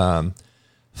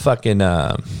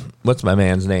what's my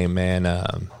man's name, man?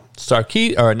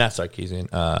 Sarkeesian, or not Sarkeesian.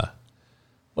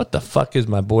 what the fuck is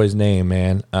my boy's name,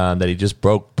 man? That he just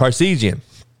broke. Parseghian.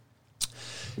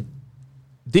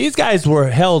 These guys were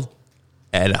held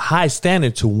at a high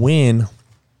standard to win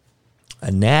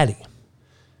a natty.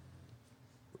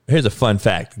 Here's a fun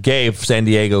fact. Gabe, San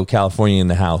Diego, California in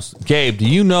the house. Gabe, do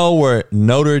you know where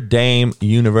Notre Dame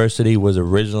University was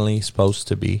originally supposed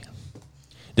to be?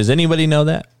 Does anybody know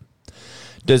that?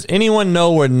 Does anyone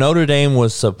know where Notre Dame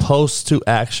was supposed to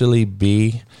actually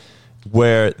be?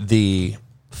 Where the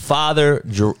father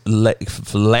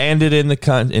landed in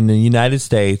the United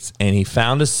States, and he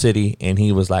found a city, and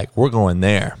he was like, we're going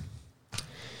there.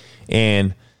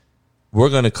 And we're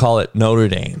going to call it Notre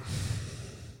Dame.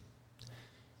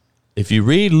 If you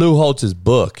read Lou Holtz's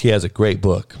book, he has a great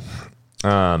book.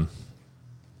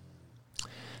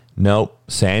 Nope.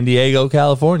 San Diego,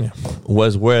 California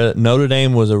was where Notre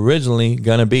Dame was originally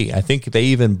going to be. I think they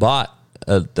even bought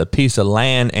the piece of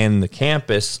land and the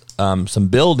campus, some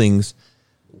buildings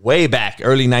way back,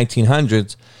 early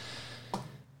 1900s.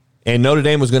 And Notre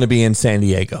Dame was going to be in San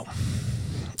Diego.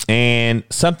 And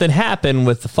something happened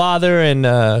with the father and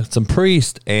some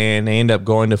priest, and they ended up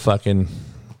going to fucking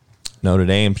Notre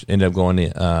Dame, ended up going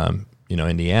to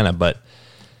Indiana. But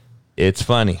it's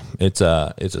funny. It's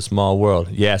a small world.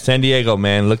 Yeah, San Diego,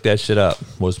 man, look that shit up.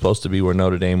 Was supposed to be where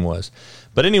Notre Dame was.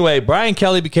 But anyway, Brian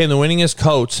Kelly became the winningest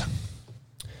coach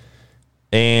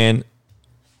and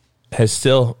has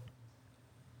still,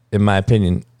 in my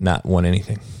opinion, not won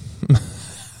anything.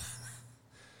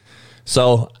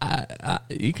 So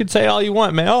you could say all you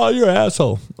want, man. Oh, you're an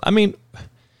asshole. I mean,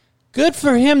 good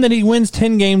for him that he wins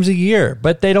 10 games a year,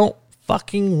 but they don't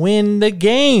fucking win the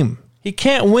game. He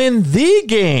can't win the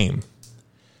game.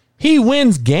 He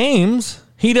wins games.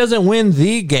 He doesn't win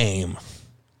the game.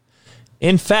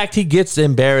 In fact, he gets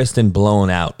embarrassed and blown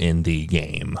out in the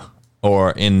game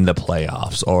or in the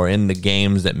playoffs or in the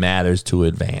games that matters to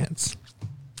advance.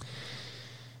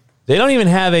 They don't even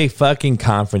have a fucking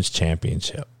conference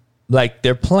championship. Like,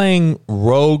 they're playing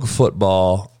rogue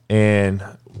football, and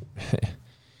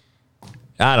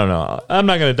I don't know. I'm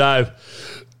not going to dive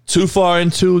too far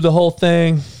into the whole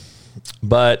thing,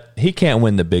 but he can't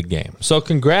win the big game. So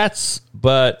congrats,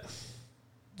 but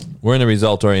we're in a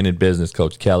result-oriented business,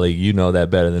 Coach Kelly. You know that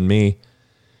better than me.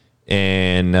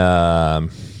 And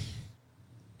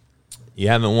you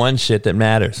haven't won shit that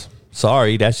matters.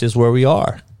 Sorry, that's just where we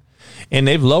are. And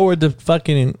they've lowered the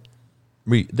fucking...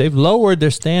 They've lowered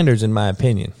their standards, in my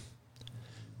opinion.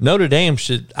 Notre Dame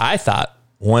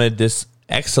wanted this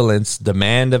excellence,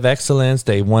 demand of excellence.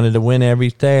 They wanted to win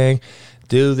everything,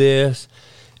 do this.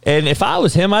 And if I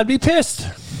was him, I'd be pissed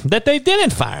that they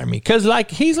didn't fire me. Because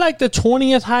he's like the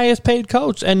 20th highest paid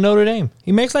coach at Notre Dame.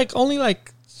 He makes only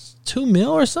 $2 million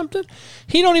or something.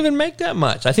 He don't even make that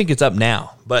much. I think it's up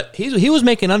now. But he was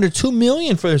making under $2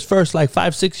 million for his first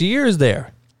 5-6 years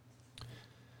there.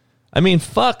 I mean,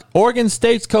 fuck. Oregon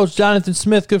State's coach, Jonathan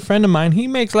Smith, good friend of mine, he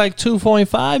makes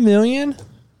 $2.5 million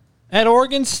at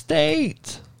Oregon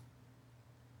State.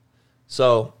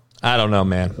 So, I don't know,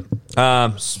 man.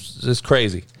 It's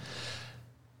crazy.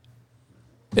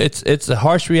 It's a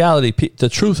harsh reality. The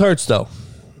truth hurts, though.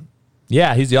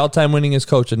 Yeah, he's the all-time winningest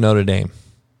coach at Notre Dame.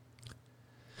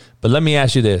 But let me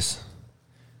ask you this.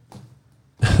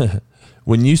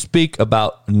 When you speak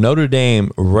about Notre Dame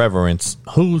reverence,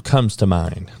 who comes to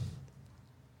mind?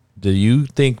 Do you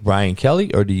think Brian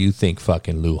Kelly or do you think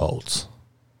fucking Lou Holtz?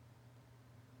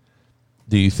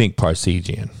 Do you think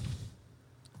Parseghian?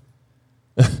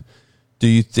 Do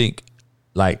you think,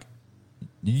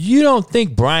 you don't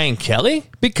think Brian Kelly?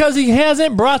 Because he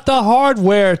hasn't brought the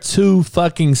hardware to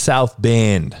fucking South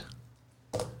Bend.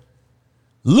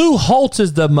 Lou Holtz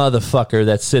is the motherfucker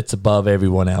that sits above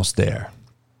everyone else there.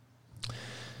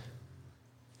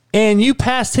 And you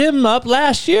passed him up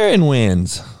last year in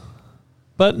wins.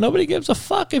 But nobody gives a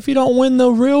fuck if you don't win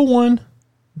the real one.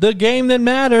 The game that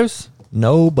matters.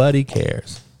 Nobody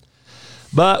cares.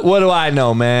 But what do I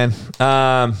know, man?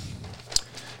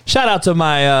 Shout out to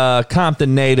my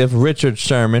Compton native, Richard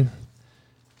Sherman.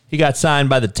 He got signed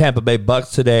by the Tampa Bay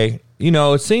Bucks today. You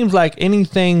know, it seems like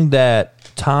anything that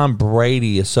Tom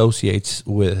Brady associates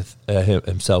with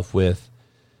himself with,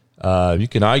 you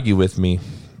can argue with me,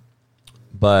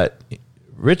 but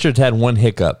Richard had one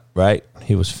hiccup, right?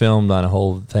 He was filmed on a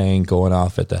whole thing going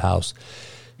off at the house.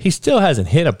 He still hasn't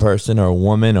hit a person or a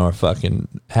woman or fucking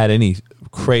had any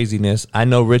craziness. I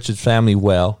know Richard's family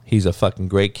well. He's a fucking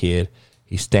great kid.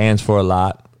 He stands for a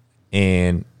lot,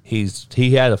 and he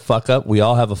had a fuck up. We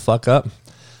all have a fuck up.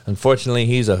 Unfortunately,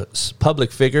 he's a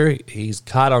public figure. He's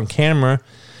caught on camera.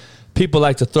 People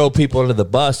like to throw people under the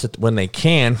bus when they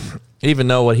can, even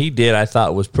though what he did I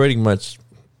thought was pretty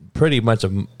pretty much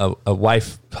a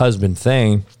wife-husband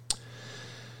thing.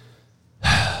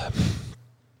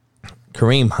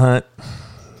 Kareem Hunt,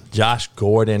 Josh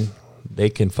Gordon,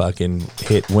 they can fucking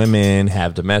hit women,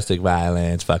 have domestic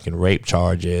violence, fucking rape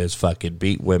charges, fucking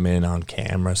beat women on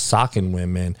camera, socking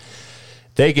women.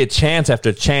 They get chance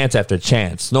after chance after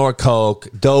chance. Snort coke,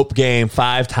 dope game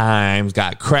 5 times,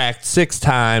 got cracked 6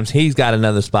 times. He's got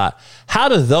another spot. How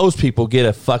do those people get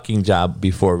a fucking job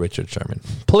before Richard Sherman?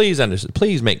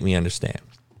 Please make me understand.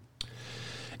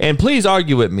 And please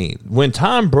argue with me. When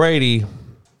Tom Brady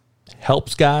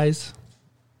helps guys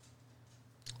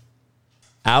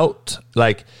out,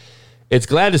 like, it's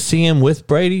glad to see him with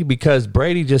Brady because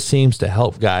Brady just seems to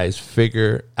help guys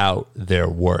figure out their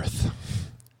worth.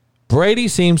 Brady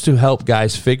seems to help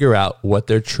guys figure out what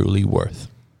they're truly worth.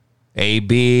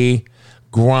 AB,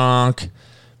 Gronk,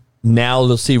 now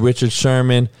they'll see Richard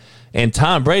Sherman. And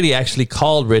Tom Brady actually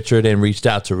called Richard and reached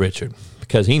out to Richard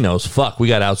because he knows, we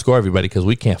got to outscore everybody because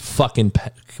we can't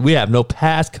we have no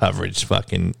pass coverage.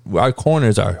 Our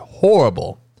corners are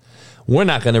horrible. We're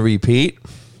not going to repeat.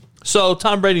 So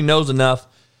Tom Brady knows enough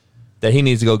that he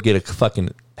needs to go get a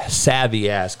fucking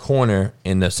savvy-ass corner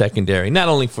in the secondary. Not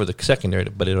only for the secondary,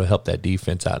 but it'll help that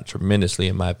defense out tremendously,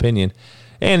 in my opinion.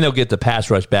 And they'll get the pass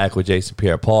rush back with Jason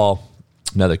Pierre-Paul,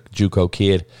 another JUCO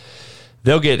kid.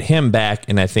 They'll get him back,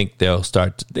 and I think they'll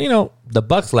start. The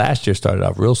Bucs last year started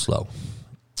off real slow.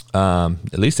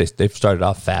 At least they've started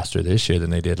off faster this year than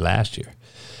they did last year.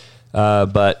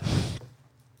 But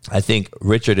I think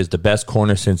Richard is the best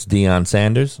corner since Deion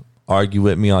Sanders. Argue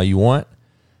with me all you want.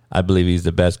 I believe he's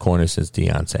the best corner since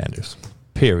Deion Sanders.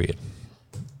 Period.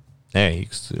 Hey, you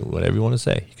can do whatever you want to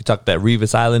say. You could talk that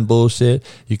Revis Island bullshit.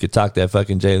 You could talk that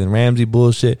fucking Jalen Ramsey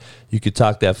bullshit. You could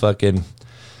talk that fucking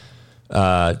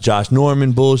Josh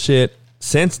Norman bullshit.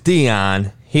 Since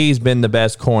Deion, he's been the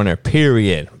best corner.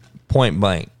 Period. Point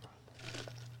blank.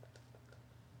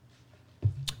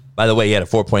 By the way, he had a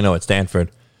 4.0 at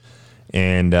Stanford.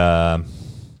 And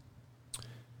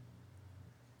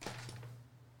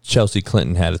Chelsea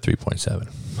Clinton had a 3.7.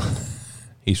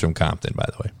 He's from Compton, by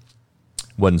the way.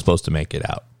 Wasn't supposed to make it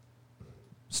out.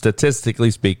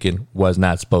 Statistically speaking, was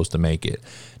not supposed to make it.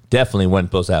 Definitely wasn't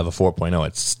supposed to have a 4.0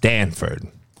 at Stanford.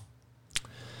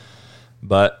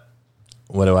 But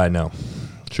what do I know?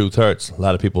 Truth hurts. A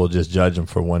lot of people will just judge him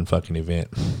for one fucking event.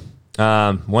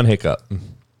 One hiccup.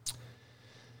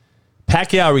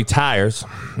 Pacquiao retires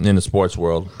in the sports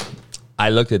world. I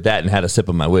looked at that and had a sip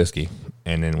of my whiskey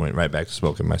and then went right back to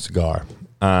smoking my cigar.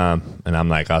 And I'm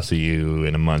like, I'll see you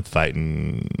in a month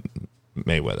fighting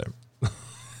Mayweather.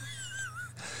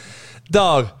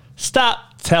 Dog,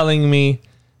 stop telling me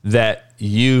that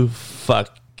you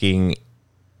fucking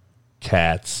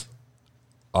cats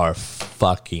are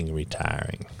fucking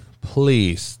retiring.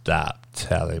 Please stop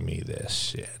telling me this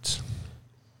shit.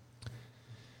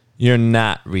 You're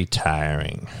not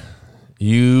retiring.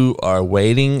 You are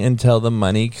waiting until the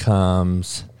money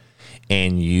comes,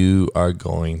 and you are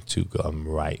going to come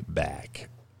right back.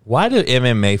 Why do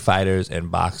MMA fighters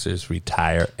and boxers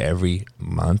retire every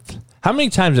month? How many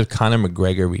times have Conor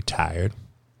McGregor retired?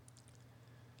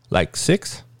 Like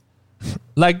 6?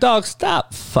 Like, dog,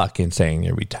 stop fucking saying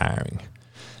you're retiring.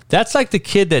 That's like the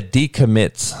kid that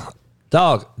decommits.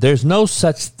 Dog, there's no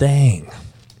such thing.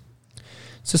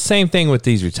 It's the same thing with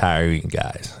these retiring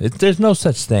guys. There's no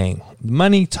such thing.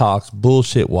 Money talks,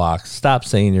 bullshit walks. Stop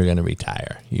saying you're going to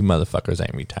retire. You motherfuckers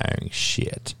ain't retiring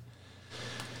shit.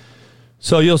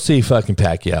 So you'll see fucking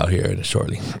Pacquiao here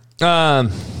shortly.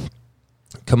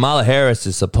 Kamala Harris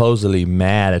is supposedly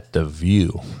mad at The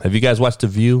View. Have you guys watched The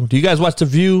View? Do you guys watch The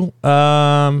View?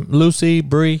 Lucy,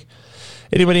 Bree?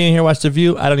 Anybody in here watch The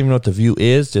View? I don't even know what The View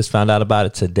is. Just found out about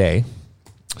it today.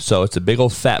 So it's a big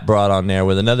old fat broad on there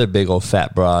with another big old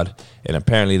fat broad. And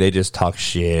apparently they just talk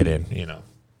shit and,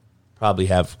 probably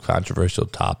have controversial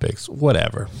topics,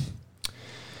 whatever.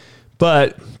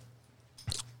 But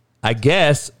I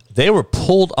guess they were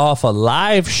pulled off a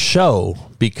live show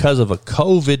because of a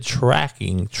COVID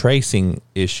tracing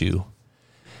issue.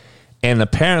 And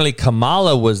apparently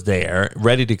Kamala was there,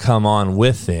 ready to come on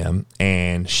with them.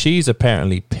 And she's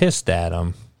apparently pissed at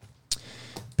them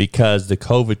because the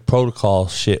COVID protocol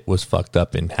shit was fucked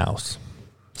up in-house.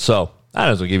 So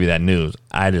I just want to give you that news.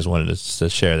 I just wanted to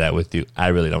share that with you. I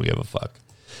really don't give a fuck.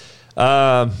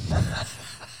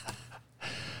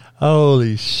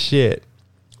 Holy shit.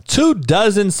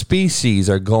 24 species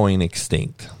are going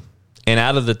extinct. And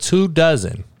out of the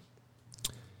 24,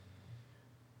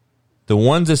 the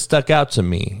ones that stuck out to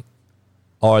me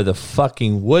are the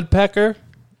fucking woodpecker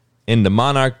and the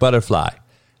monarch butterfly.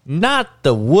 Not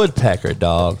the woodpecker,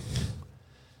 dog.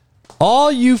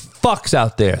 All you fucks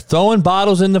out there throwing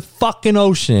bottles in the fucking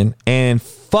ocean and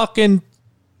fucking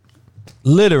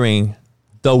littering.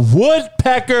 The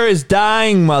woodpecker is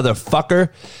dying, motherfucker.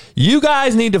 You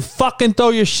guys need to fucking throw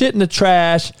your shit in the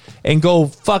trash and go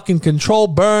fucking control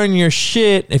burn your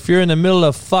shit if you're in the middle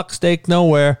of fuck steak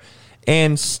nowhere,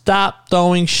 and stop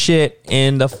throwing shit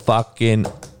in the fucking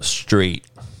street.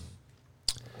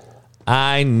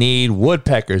 I need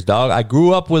woodpeckers, dog. I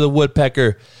grew up with a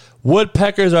woodpecker.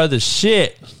 Woodpeckers are the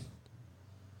shit.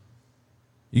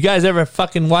 You guys ever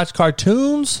fucking watch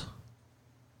cartoons?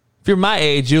 If you're my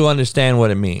age, you'll understand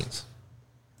what it means.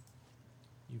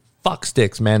 You fuck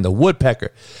sticks, man. The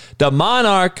woodpecker. The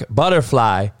monarch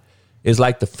butterfly is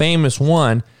like the famous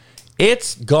one.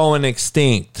 It's going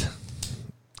extinct.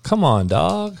 Come on,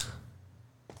 dog.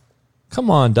 Come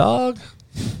on, dog.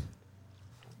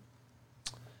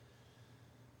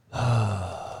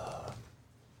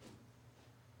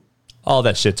 All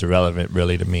that shit's irrelevant,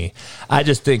 really, to me. I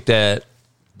just think that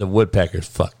the woodpeckers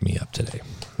fucked me up today.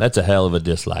 That's a hell of a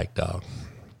dislike, dog.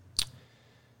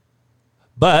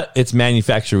 But it's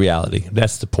manufactured reality.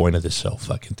 That's the point of this show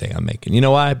fucking thing I'm making. You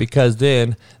know why? Because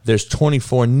then there's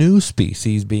 24 new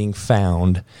species being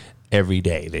found every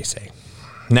day, they say.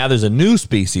 Now there's a new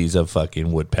species of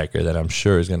fucking woodpecker that I'm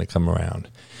sure is going to come around.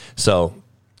 So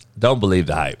don't believe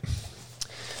the hype.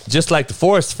 Just like the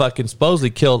forest fucking supposedly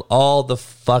killed all the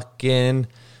fucking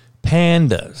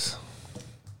pandas.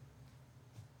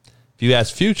 If you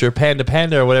ask Future,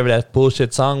 Panda or whatever that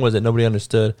bullshit song was that nobody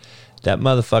understood, that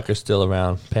motherfucker's still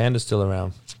around. Panda's still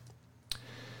around.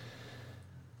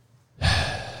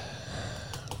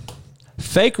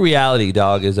 Fake reality,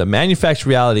 dog, is a manufactured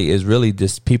reality is really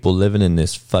just people living in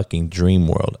this fucking dream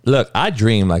world. Look, I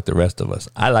dream like the rest of us.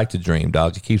 I like to dream,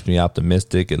 dog. It keeps me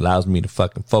optimistic. It allows me to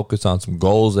fucking focus on some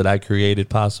goals that I created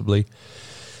possibly.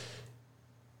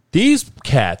 These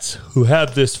cats who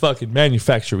have this fucking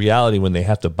manufactured reality when they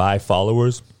have to buy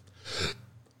followers,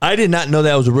 I did not know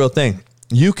that was a real thing.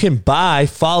 You can buy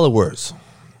followers.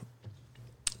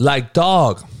 Like,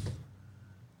 dog.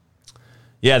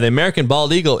 Yeah, the American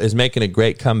bald eagle is making a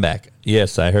great comeback.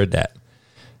 Yes, I heard that.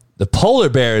 The polar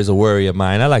bear is a worry of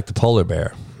mine. I like the polar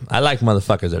bear. I like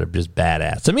motherfuckers that are just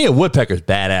badass. To me, a woodpecker's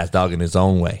badass, dog, in his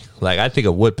own way. Like, I think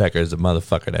a woodpecker is a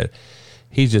motherfucker that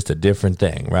he's just a different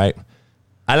thing, right?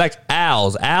 I like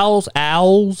owls,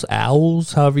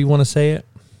 however you want to say it.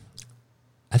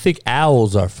 I think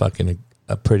owls are fucking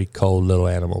a pretty cold little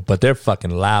animal, but they're fucking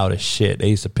loud as shit. They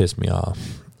used to piss me off.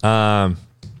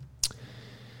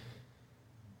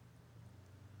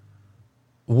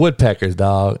 Woodpeckers,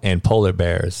 dog, and polar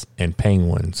bears and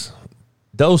penguins.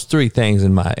 Those three things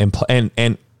in my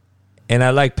and I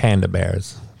like panda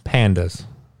bears. Pandas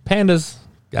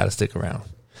got to stick around.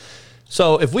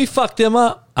 So if we fuck them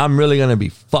up, I'm really gonna be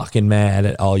fucking mad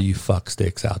at all you fuck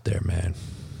sticks out there, man.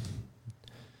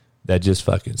 That just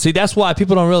fucking see. That's why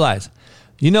people don't realize.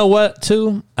 You know what?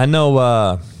 Too. I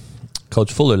know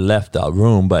Coach Fuller left the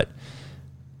room, but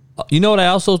you know what? I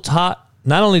also taught.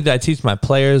 Not only did I teach my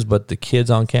players, but the kids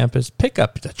on campus, pick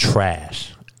up the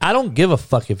trash. I don't give a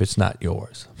fuck if it's not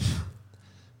yours.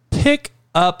 Pick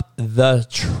up the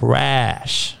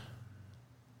trash.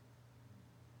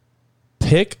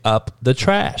 Pick up the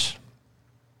trash.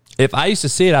 If I used to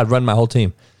see it, I'd run my whole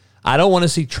team. I don't want to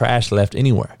see trash left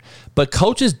anywhere. But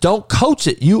coaches don't coach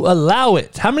it. You allow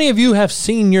it. How many of you have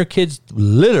seen your kids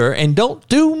litter and don't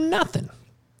do nothing?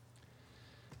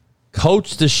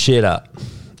 Coach the shit up.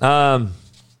 I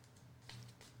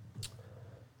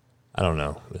don't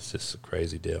know. It's just a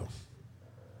crazy deal.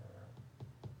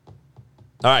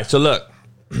 All right, so look.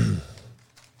 I'm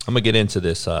going to get into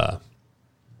this. I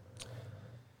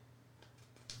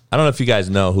don't know if you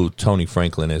guys know who Tony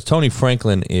Franklin is. Tony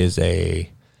Franklin is a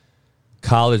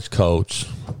college coach.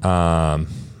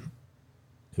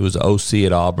 He was OC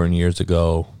at Auburn years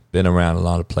ago. Been around a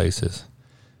lot of places.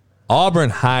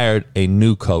 Auburn hired a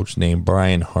new coach named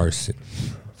Brian Harsin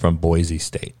from Boise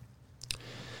State.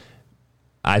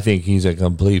 I think he's a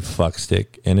complete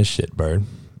fuckstick and a shitbird.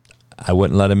 I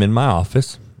wouldn't let him in my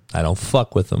office. I don't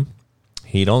fuck with him.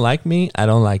 He don't like me. I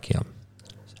don't like him.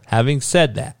 Having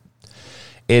said that,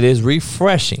 it is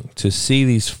refreshing to see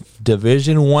these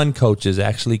Division I coaches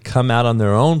actually come out on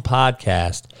their own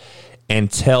podcast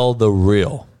and tell the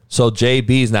real. So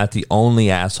JB is not the only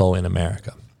asshole in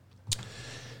America.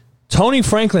 Tony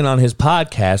Franklin on his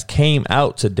podcast came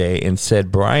out today and said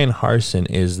Brian Harsin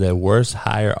is the worst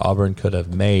hire Auburn could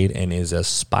have made and is a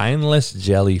spineless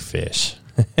jellyfish.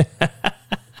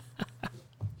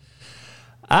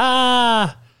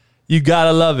 You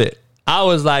gotta love it. I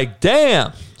was like,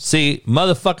 damn. See,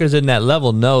 motherfuckers in that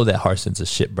level know that Harsin's a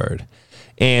shitbird.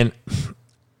 And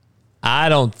I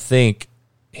don't think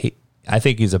I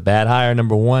think he's a bad hire,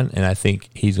 number one, and I think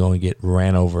he's going to get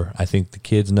ran over. I think the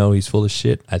kids know he's full of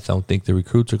shit. I don't think the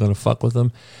recruits are going to fuck with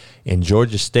him. And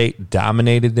Georgia State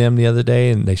dominated them the other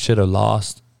day, and they should have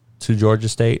lost to Georgia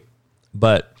State.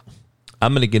 But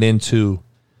I'm going to get into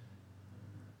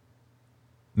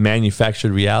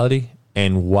manufactured reality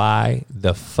and why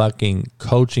the fucking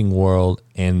coaching world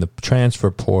and the transfer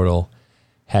portal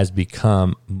has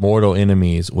become mortal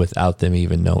enemies without them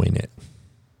even knowing it.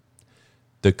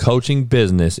 The coaching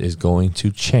business is going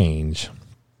to change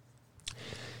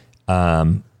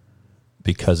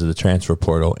because of the transfer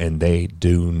portal, and they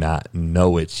do not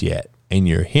know it yet. And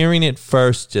you're hearing it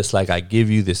first, just like I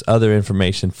give you this other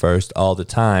information first all the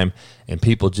time. And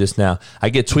people just now, I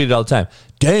get tweeted all the time,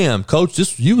 damn, coach,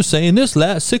 you were saying this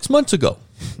last 6 months ago.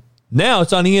 Now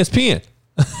it's on ESPN.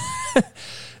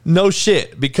 No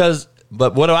shit,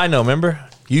 but what do I know, remember?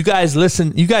 You guys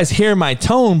listen, you guys hear my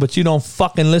tone, but you don't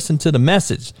fucking listen to the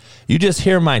message. You just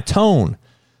hear my tone.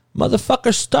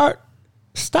 Motherfuckers,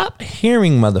 stop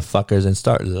hearing motherfuckers and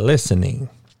start listening.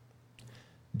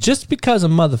 Just because a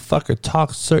motherfucker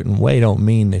talks a certain way don't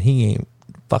mean that he ain't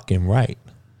fucking right.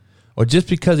 Or just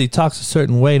because he talks a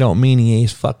certain way don't mean he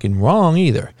ain't fucking wrong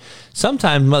either.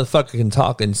 Sometimes motherfucker can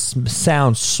talk and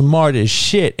sound smart as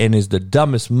shit and is the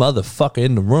dumbest motherfucker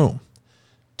in the room.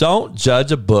 Don't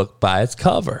judge a book by its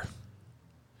cover.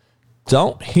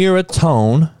 Don't hear a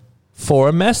tone for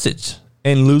a message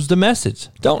and lose the message.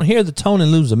 Don't hear the tone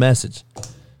and lose the message.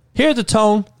 Hear the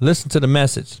tone, listen to the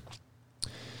message.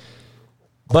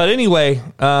 But anyway,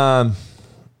 I'm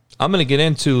going to get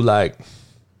into like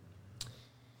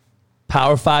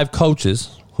Power 5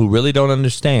 coaches who really don't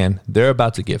understand. They're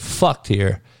about to get fucked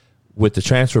here with the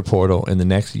transfer portal in the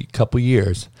next couple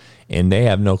years, and they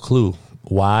have no clue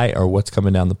why or what's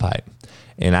coming down the pipe.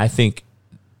 And I think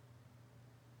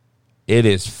it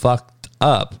is fucked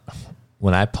up.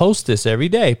 When I post this every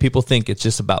day, people think it's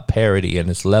just about parity and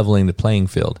it's leveling the playing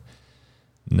field.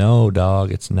 No,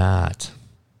 dog, it's not.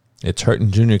 It's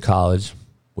hurting junior college,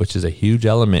 which is a huge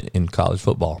element in college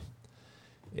football.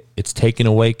 It's taking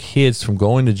away kids from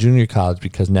going to junior college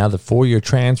because now the 4-year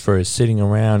transfer is sitting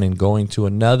around and going to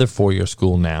another 4-year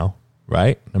school now,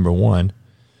 right? Number one.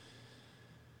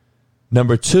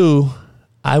 Number two,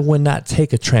 I would not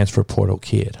take a transfer portal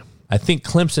kid. I think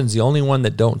Clemson's the only one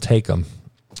that don't take them,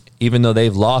 even though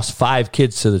they've lost 5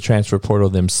 kids to the transfer portal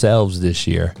themselves this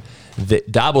year.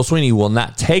 Dabo Swinney will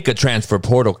not take a transfer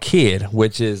portal kid,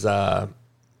 which is,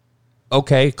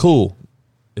 okay, cool.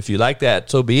 If you like that,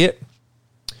 so be it.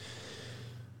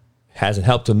 Hasn't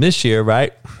helped them this year,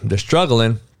 right? They're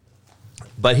struggling.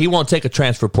 But he won't take a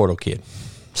transfer portal kid.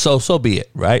 So be it,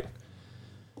 right?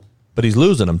 But he's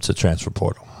losing them to transfer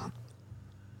portal.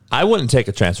 I wouldn't take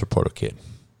a transfer portal kid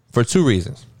for 2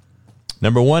 reasons.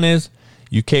 Number one is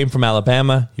you came from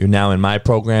Alabama. You're now in my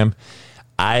program.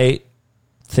 I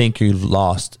think you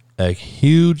lost a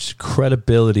huge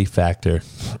credibility factor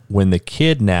when the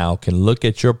kid now can look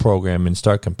at your program and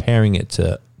start comparing it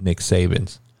to Nick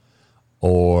Saban's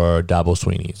or Dabo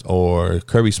Swinney's or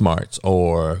Kirby Smart's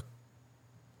or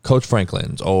Coach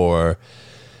Franklin's or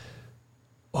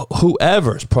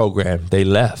whoever's program they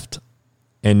left.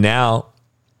 And now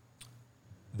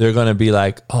they're going to be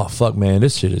like, oh, fuck, man,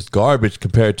 this shit is garbage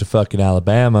compared to fucking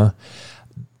Alabama.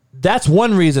 That's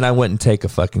one reason I wouldn't take a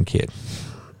fucking kid.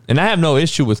 And I have no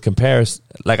issue with comparison.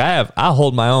 Like I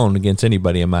hold my own against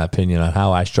anybody, in my opinion, on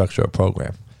how I structure a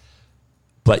program.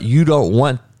 But you don't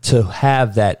want to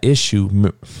have that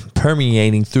issue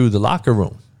permeating through the locker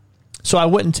room. So I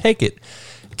wouldn't take it.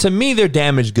 To me, they're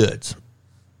damaged goods.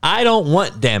 I don't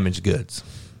want damaged goods.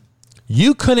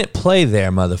 You couldn't play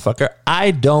there, motherfucker.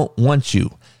 I don't want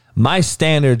you. My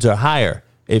standards are higher.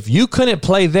 If you couldn't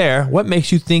play there, what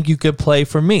makes you think you could play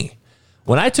for me?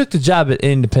 When I took the job at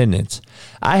Independence,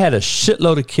 I had a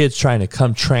shitload of kids trying to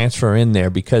come transfer in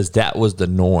there because that was the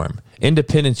norm.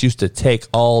 Independence used to take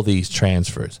all these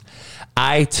transfers.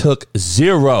 I took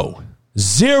zero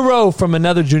from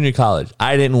another junior college.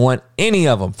 I didn't want any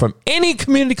of them. From any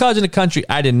community college in the country,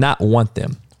 I did not want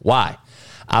them. Why?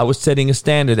 I was setting a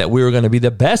standard that we were going to be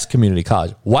the best community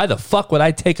college. Why the fuck would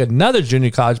I take another junior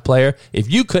college player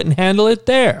if you couldn't handle it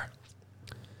there?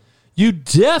 You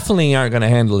definitely aren't going to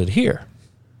handle it here.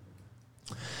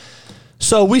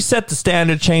 So we set the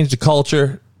standard, change the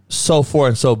culture, so forth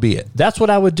and so be it. That's what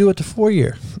I would do at the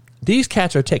 4-year. These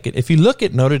cats are taking, if you look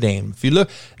at Notre Dame,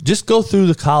 just go through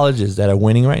the colleges that are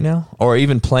winning right now, or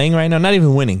even playing right now, not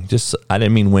even winning, I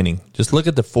didn't mean winning. Just look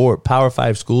at the 4 Power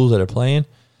 5 schools that are playing.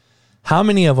 How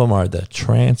many of them are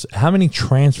how many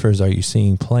transfers are you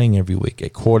seeing playing every week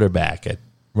at quarterback, at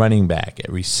running back,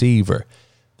 at receiver?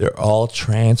 They're all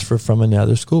transfer from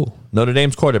another school. Notre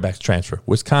Dame's quarterback's transfer.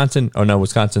 Wisconsin's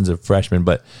a freshman,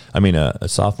 but a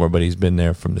sophomore, but he's been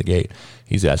there from the gate.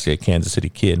 He's actually a Kansas City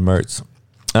kid, Mertz.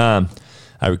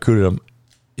 I recruited him.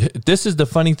 This is the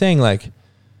funny thing, like,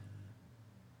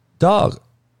 dog,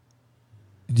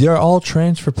 they're all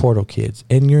transfer portal kids,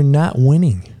 and you're not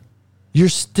winning. You're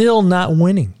still not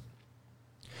winning.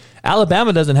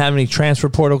 Alabama doesn't have any transfer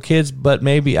portal kids, but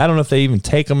maybe, I don't know if they even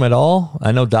take them at all.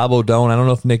 I know Dabo don't. I don't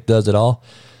know if Nick does at all.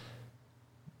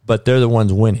 But they're the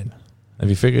ones winning.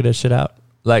 Have you figured this shit out?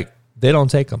 Like, they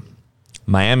don't take them.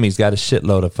 Miami's got a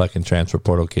shitload of fucking transfer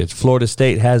portal kids. Florida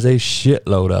State has a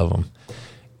shitload of them.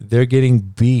 They're getting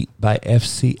beat by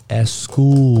FCS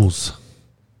schools.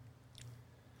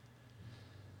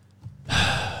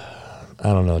 I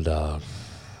don't know, dog.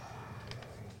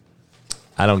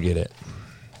 I don't get it.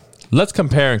 Let's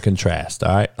compare and contrast,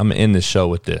 all right? I'm going to end this show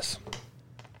with this.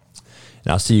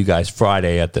 And I'll see you guys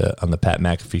Friday on the Pat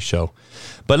McAfee show.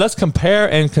 But let's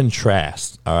compare and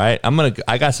contrast, all right?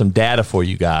 I got some data for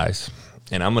you guys,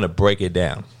 and I'm going to break it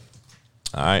down,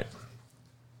 all right?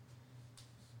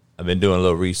 I've been doing a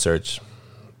little research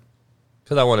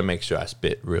because I want to make sure I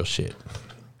spit real shit.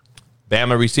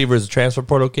 Bama receiver is a transfer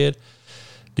portal kid.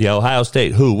 The Ohio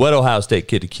State, who? What Ohio State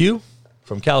kid? The Q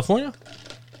from California?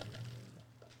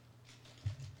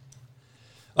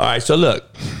 All right, so look.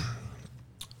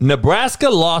 Nebraska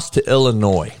lost to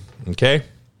Illinois, okay?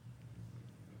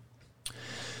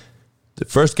 The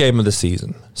first game of the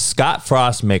season. Scott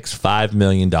Frost makes $5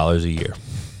 million a year.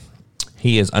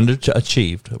 He is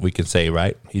underachieved, we can say,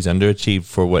 right? He's underachieved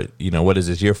for what is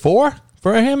this, year 4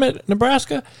 for him at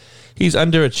Nebraska? He's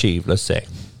underachieved, let's say.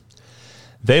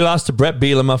 They lost to Brett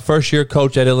Bielema, first-year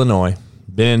coach at Illinois.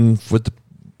 Been with the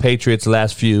Patriots the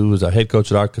last few. Was a head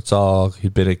coach at Arkansas.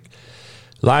 He'd been a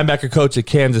linebacker coach at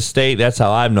Kansas State. That's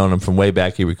how I've known him from way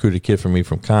back. He recruited a kid for me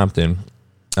from Compton.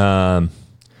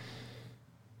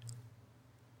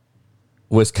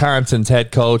 Wisconsin's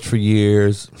head coach for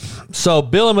years. So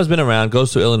Bielema's been around,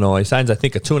 goes to Illinois, signs, I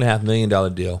think, a $2.5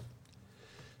 million deal.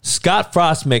 Scott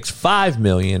Frost makes $5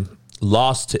 million,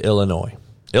 lost to Illinois.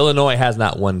 Illinois has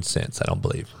not won since, I don't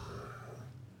believe.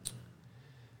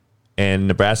 And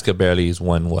Nebraska barely has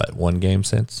won, one game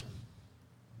since?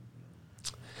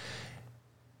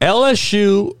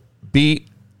 LSU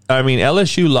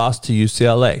lost to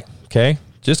UCLA, okay?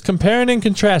 Just comparing and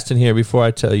contrasting here before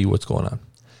I tell you what's going on.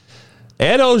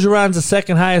 Ed Orgeron's the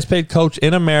second highest paid coach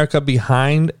in America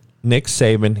behind Nick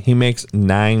Saban. He makes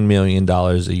 $9 million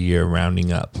a year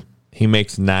rounding up. He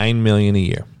makes $9 million a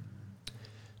year.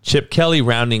 Chip Kelly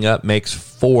rounding up makes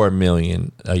 $4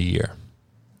 million a year.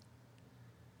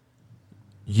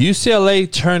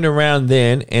 UCLA turned around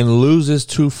then and loses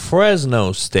to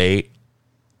Fresno State,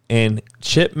 and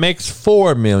Chip makes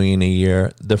 $4 million a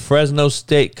year. The Fresno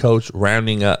State coach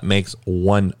rounding up makes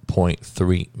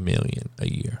 $1.3 million a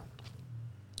year.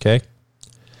 Okay?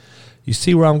 You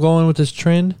see where I'm going with this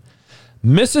trend?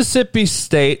 Mississippi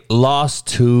State lost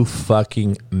to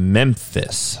fucking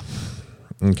Memphis.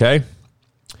 Okay?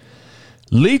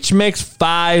 Leach makes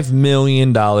 $5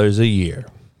 million a year.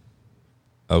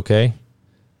 Okay?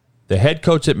 The head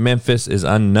coach at Memphis is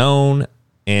unknown,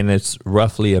 and it's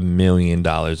roughly $1 million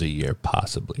a year,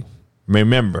 possibly.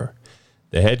 Remember,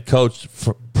 the head coach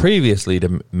previously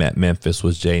to Memphis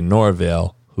was Jay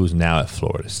Norvell, who's now at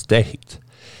Florida State.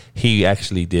 He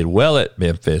actually did well at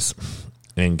Memphis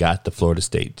and got the Florida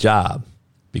State job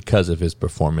because of his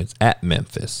performance at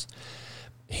Memphis.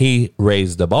 He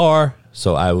raised the bar,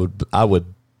 so I would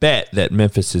bet that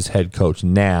Memphis's head coach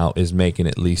now is making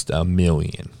at least $1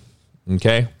 million.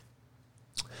 Okay?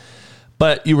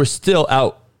 But you were still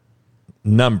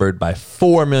outnumbered by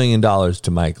 $4 million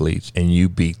to Mike Leach, and you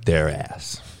beat their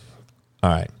ass.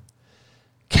 All right.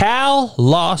 Cal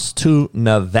lost to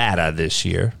Nevada this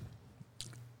year.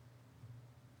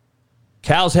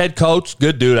 Cal's head coach,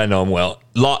 good dude, I know him well,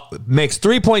 makes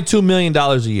 $3.2 million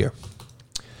a year.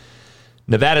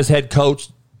 Nevada's head coach,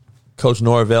 Coach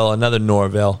Norvell, another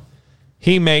Norvell,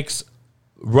 he makes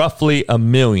roughly $1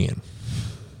 million.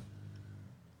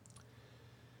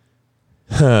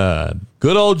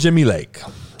 Good old Jimmy Lake,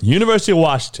 University of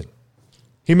Washington.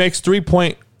 He makes I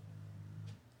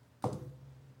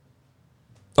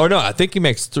think he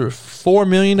makes $4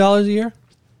 million a year.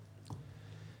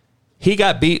 He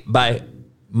got beat by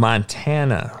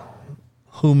Montana,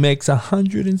 who makes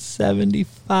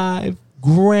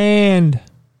 $175,000.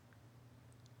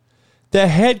 The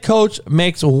head coach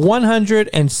makes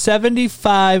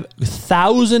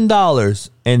 $175,000,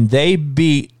 and they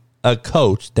beat a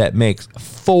coach that makes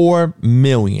 $4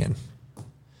 million.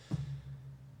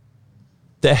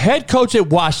 The head coach at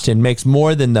Washington makes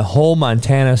more than the whole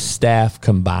Montana staff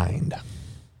combined.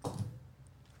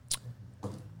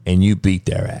 And you beat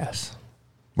their ass.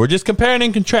 We're just comparing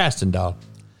and contrasting, dog.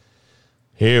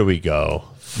 Here we go.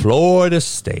 Florida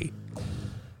State.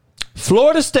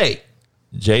 Florida State.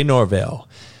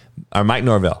 Mike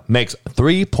Norvell makes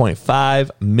 $3.5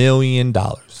 million.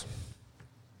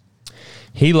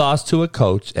 He lost to a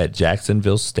coach at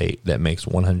Jacksonville State that makes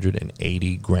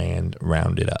 $180,000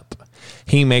 rounded up.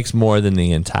 He makes more than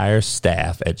the entire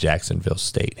staff at Jacksonville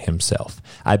State himself.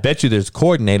 I bet you there's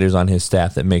coordinators on his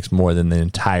staff that makes more than the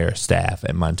entire staff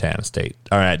at Montana State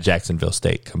or at Jacksonville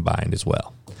State combined as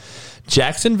well.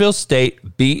 Jacksonville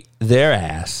State beat their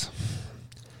ass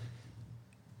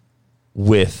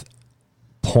with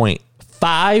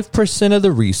 0.5% of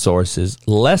the resources,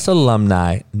 less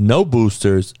alumni, no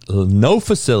boosters, no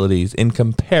facilities in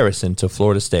comparison to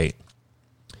Florida State.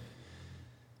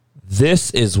 This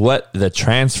is what the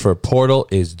transfer portal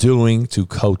is doing to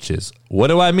coaches. What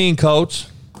do I mean, coach?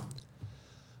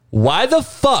 Why the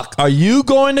fuck are you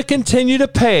going to continue to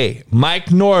pay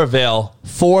Mike Norvell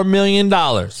 $4 million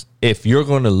if you're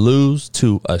going to lose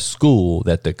to a school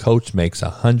that the coach makes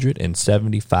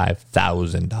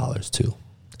 $175,000 to?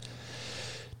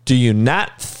 Do you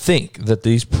not think that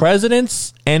these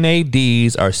presidents and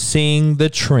ADs are seeing the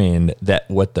trend that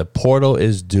what the portal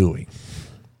is doing?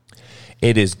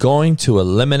 It is going to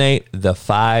eliminate the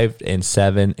 $5 and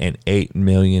 $7 and $8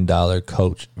 million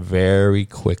coach very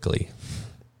quickly.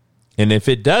 And if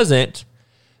it doesn't,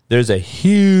 there's a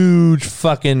huge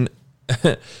fucking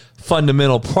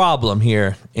fundamental problem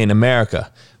here in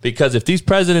America. Because if these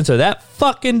presidents are that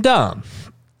fucking dumb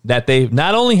that they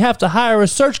not only have to hire a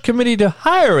search committee to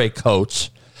hire a coach,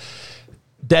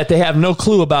 that they have no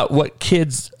clue about what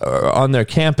kids on their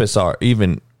campus are,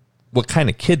 even what kind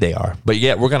of kid they are, but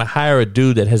yet we're going to hire a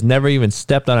dude that has never even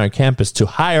stepped on our campus to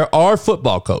hire our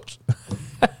football coach.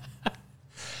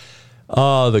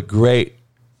 Oh, the great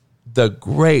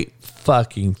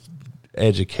fucking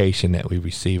education that we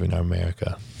receive in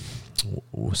America.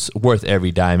 Worth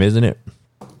every dime, isn't it?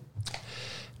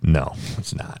 No,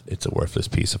 it's not. It's a worthless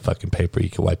piece of fucking paper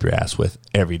you can wipe your ass with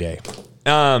every day.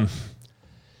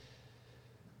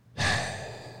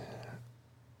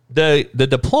 The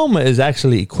diploma is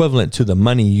actually equivalent to the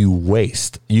money you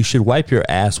waste. You should wipe your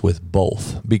ass with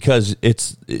both because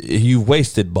you've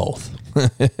wasted both.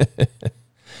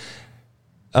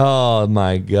 Oh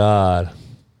my God.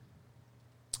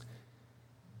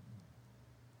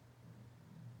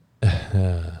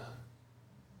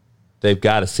 They've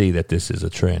got to see that this is a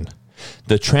trend.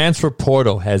 The transfer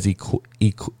portal has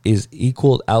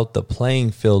equaled out the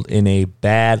playing field in a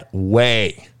bad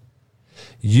way.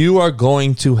 You are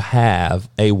going to have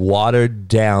a watered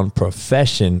down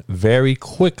profession very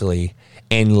quickly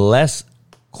and less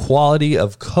quality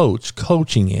of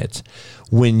coaching it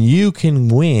when you can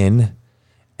win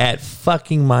at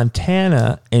fucking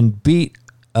Montana and beat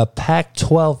a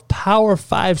Pac-12 Power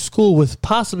 5 school with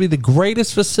possibly the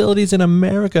greatest facilities in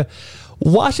America.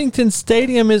 Washington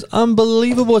Stadium is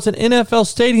unbelievable. It's an NFL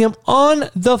stadium on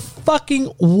the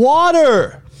fucking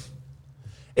water.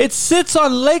 It sits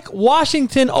on Lake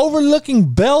Washington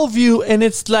overlooking Bellevue, and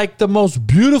it's like the most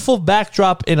beautiful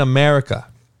backdrop in America.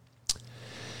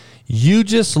 You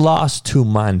just lost to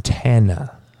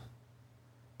Montana.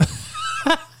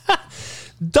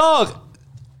 Dog.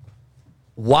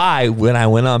 Why, when I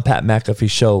went on Pat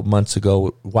McAfee's show months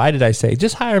ago, why did I say,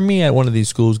 just hire me at one of these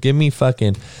schools, give me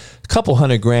fucking a couple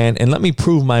 $100,000, and let me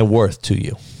prove my worth to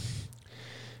you?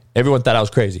 Everyone thought I was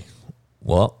crazy.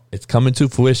 Well, it's coming to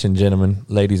fruition, gentlemen,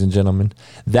 ladies and gentlemen.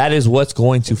 That is what's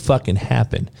going to fucking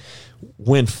happen.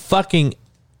 When fucking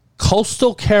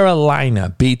Coastal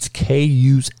Carolina beats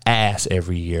KU's ass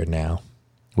every year now,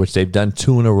 which they've done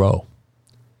 2 in a row.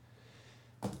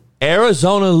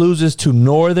 Arizona loses to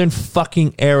Northern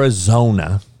fucking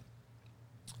Arizona.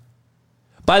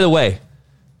 By the way,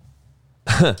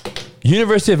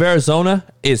 University of Arizona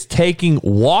is taking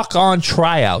walk-on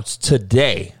tryouts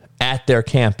today at their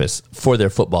campus for their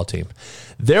football team.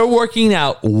 They're working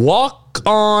out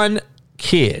walk-on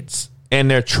kids,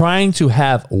 and they're trying to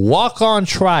have walk-on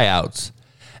tryouts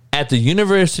at the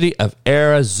University of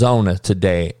Arizona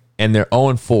today, and they're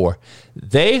 0-4.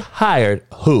 They hired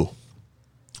who?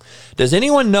 Does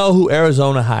anyone know who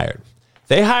Arizona hired?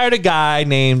 They hired a guy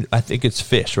named, I think it's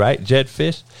Fish, right? Jed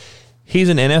Fish. He's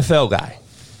an NFL guy.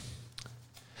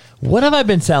 What have I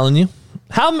been telling you?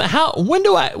 What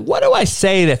do I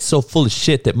say that's so full of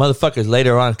shit that motherfuckers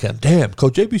later on come, damn,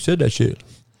 Coach JB said that shit.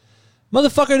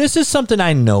 Motherfucker, this is something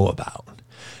I know about.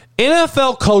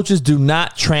 NFL coaches do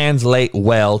not translate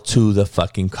well to the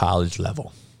fucking college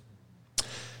level.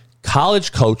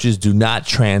 college coaches do not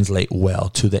translate well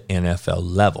to the NFL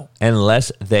level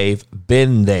unless they've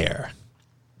been there.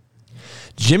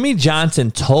 Jimmy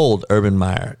Johnson told Urban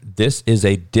Meyer, this is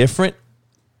a different...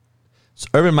 So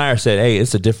Urban Meyer said, hey,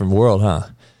 it's a different world, huh?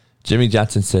 Jimmy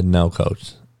Johnson said, no,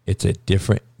 coach. It's a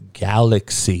different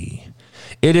galaxy.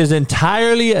 It is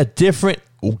entirely a different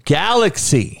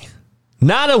galaxy,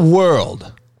 not a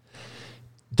world.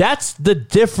 That's the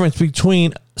difference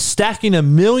between stacking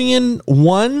 1,000,000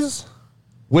 ones,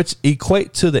 which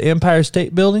equate to the Empire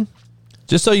State Building.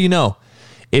 Just so you know,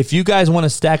 if you guys want to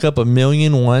stack up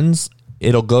 1,000,000 ones,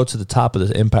 it'll go to the top of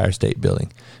the Empire State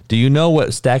Building. Do you know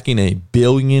what stacking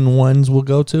 1,000,000,000 ones will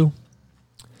go to?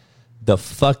 The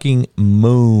fucking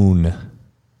moon.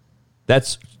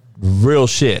 That's real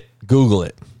shit. Google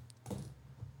it.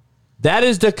 That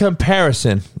is the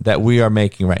comparison that we are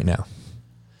making right now.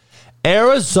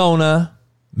 Arizona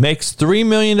makes $3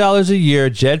 million a year.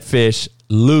 Jedd Fisch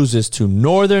loses to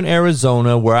Northern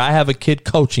Arizona, where I have a kid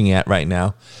coaching at right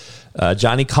now.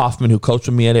 Johnny Kaufman, who coached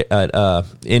with me at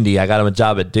Indy. I got him a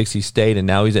job at Dixie State, and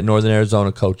now he's at Northern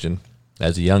Arizona coaching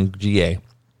as a young GA,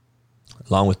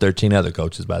 along with 13 other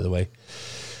coaches, by the way,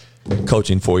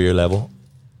 coaching 4-year level.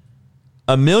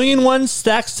 1,000,000 ones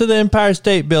stacks to the Empire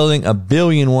State Building.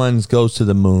 1,000,000,000 ones goes to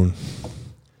the moon.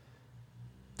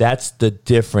 That's the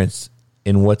difference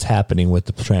in what's happening with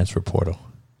the transfer portal.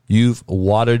 You've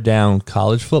watered down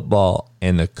college football,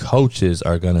 and the coaches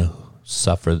are going to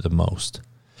suffer the most.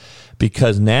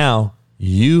 Because now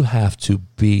you have to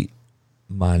beat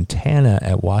Montana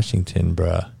at Washington,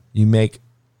 bruh. You make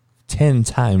 10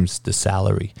 times the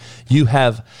salary. You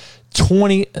have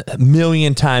 20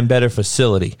 million times better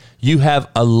facility. You have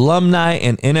alumni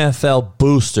and NFL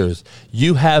boosters.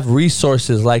 You have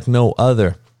resources like no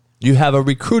other. You have a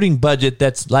recruiting budget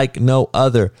that's like no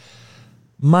other.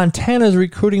 Montana's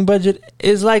recruiting budget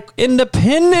is like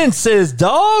Independence's,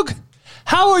 dog.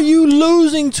 How are you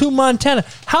losing to Montana?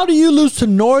 How do you lose to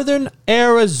Northern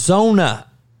Arizona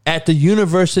at the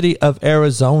University of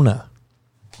Arizona?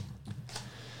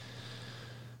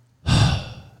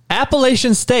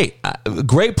 Appalachian State,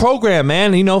 great program,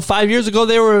 man. 5 years ago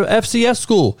they were an FCS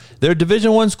school. They're a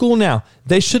Division I school now.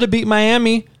 They should have beat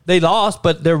Miami. They lost,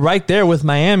 but they're right there with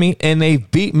Miami, and they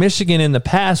beat Michigan in the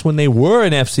past when they were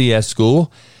an FCS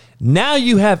school. Now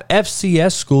you have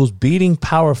FCS schools beating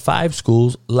Power 5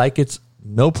 schools like it's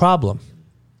no problem.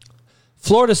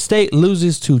 Florida State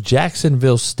loses to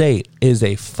Jacksonville State is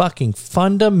a fucking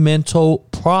fundamental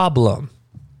problem.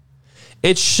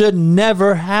 It should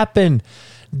never happen.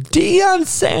 Deion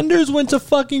Sanders went to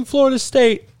fucking Florida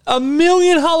State.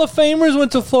 1,000,000 Hall of Famers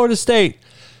went to Florida State.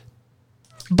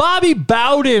 Bobby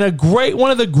Bowden,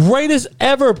 one of the greatest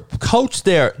ever coach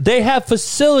there. They have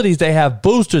facilities, they have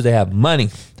boosters, they have money.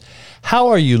 How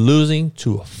are you losing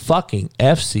to a fucking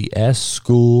FCS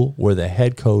school where the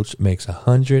head coach makes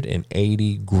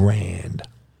 $180,000?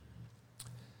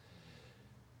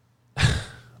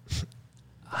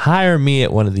 Hire me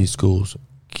at one of these schools.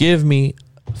 Give me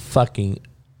fucking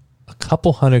a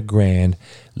couple $100,000.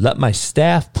 Let my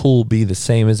staff pool be the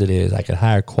same as it is. I can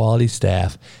hire quality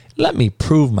staff. Let me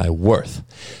prove my worth.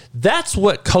 That's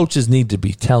what coaches need to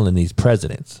be telling these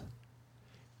presidents.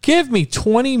 Give me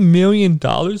 $20 million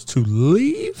to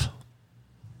leave?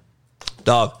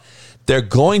 Dog, they're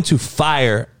going to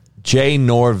fire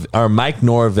Mike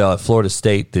Norvell at Florida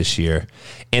State this year,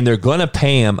 and they're going to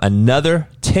pay him another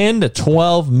 $10 to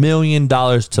 $12 million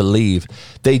to leave.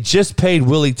 They just paid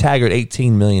Willie Taggart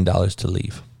 $18 million to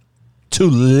leave.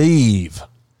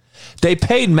 They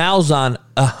paid Malzahn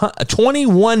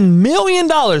 $21 million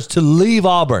to leave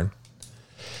Auburn.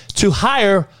 To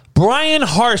hire Brian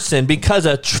Harsin because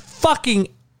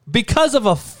of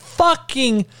a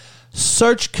fucking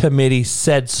search committee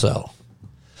said so.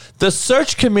 The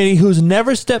search committee who's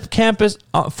never stepped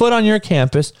foot on your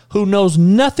campus, who knows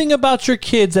nothing about your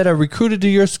kids that are recruited to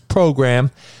your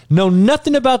program, know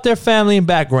nothing about their family and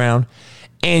background,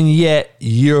 and yet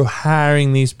you're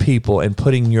hiring these people and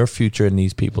putting your future in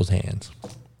these people's hands.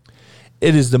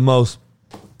 It is the most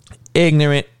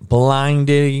ignorant,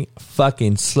 blinding,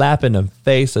 fucking slap in the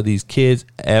face of these kids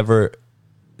ever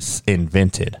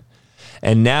invented.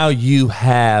 And now you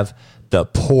have the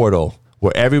portal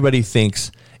where everybody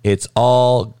thinks it's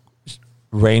all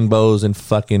rainbows and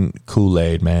fucking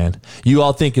Kool-Aid, man. You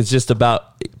all think it's just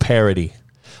about parity.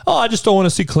 Oh, I just don't want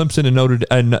to see Clemson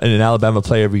and Alabama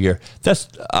play every year.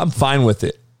 I'm fine with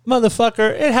it.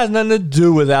 Motherfucker, it has nothing to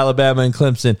do with Alabama and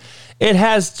Clemson. It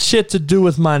has shit to do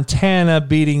with Montana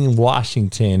beating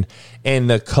Washington and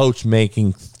the coach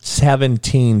making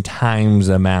 17 times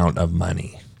the amount of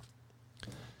money.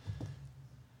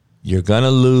 you're going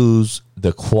to lose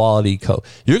the quality coach.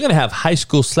 You're going to have high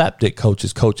school slapdick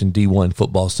coaches coaching D1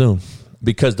 football soon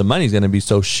because the money's going to be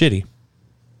so shitty.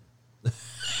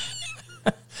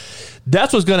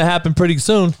 That's what's going to happen pretty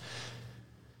soon.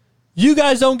 You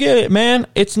guys don't get it, man.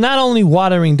 It's not only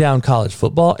watering down college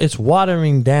football, it's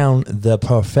watering down the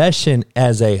profession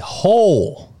as a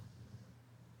whole.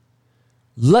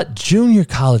 Let junior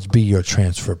college be your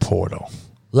transfer portal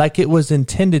like it was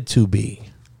intended to be.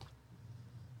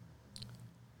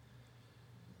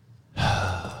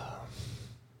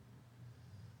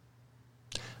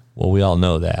 Well, we all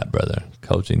know that, brother.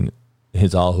 Coaching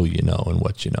is all who you know and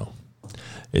what you know.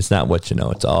 It's not what you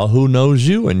know. It's all who knows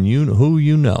you and who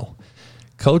you know.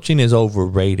 Coaching is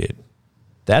overrated.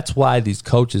 That's why these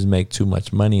coaches make too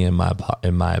much money, in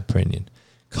my opinion.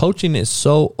 Coaching is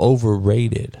so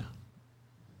overrated.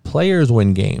 Players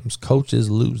win games. Coaches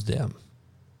lose them.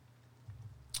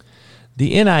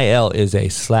 The NIL is a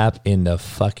slap in the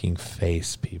fucking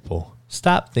face, people.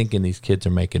 Stop thinking these kids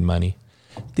are making money.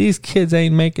 These kids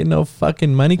ain't making no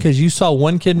fucking money because you saw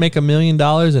one kid make $1 million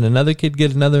and another kid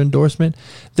get another endorsement.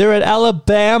 They're at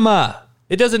Alabama.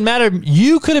 It doesn't matter.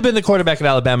 You could have been the quarterback at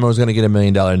Alabama who was going to get $1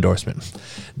 million endorsement.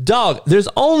 Dog, there's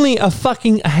only a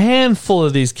fucking handful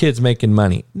of these kids making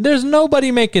money. There's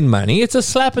nobody making money. It's a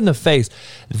slap in the face.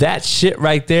 That shit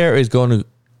right there is going to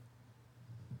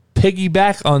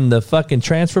piggyback on the fucking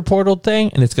transfer portal thing,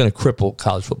 and it's going to cripple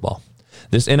college football.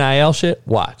 This NIL shit,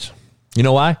 watch. You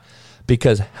know why?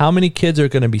 Because how many kids are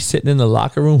going to be sitting in the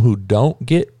locker room who don't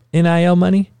get NIL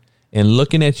money and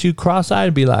looking at you cross-eyed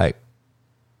and be like,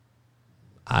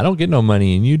 I don't get no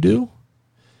money and you do?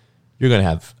 You're going to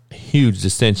have huge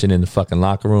dissension in the fucking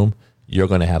locker room. You're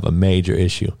going to have a major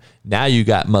issue. Now you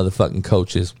got motherfucking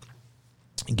coaches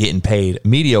getting paid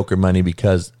mediocre money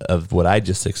because of what I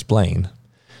just explained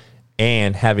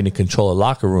and having to control a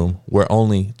locker room where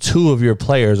only 2 of your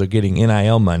players are getting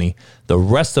NIL money. The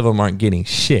rest of them aren't getting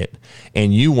shit.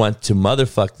 And you want to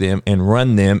motherfuck them and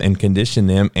run them and condition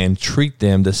them and treat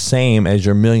them the same as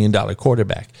your $1 million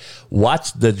quarterback.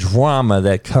 Watch the drama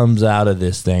that comes out of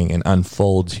this thing and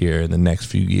unfolds here in the next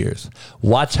few years.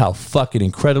 Watch how fucking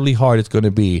incredibly hard it's going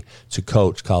to be to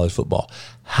coach college football.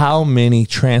 How many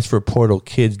transfer portal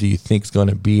kids do you think is going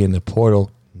to be in the portal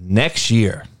next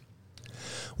year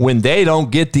when they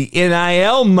don't get the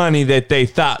NIL money that they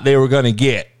thought they were going to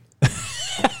get?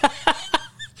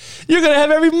 You're going to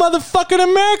have every motherfucker in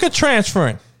America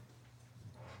transferring.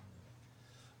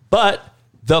 But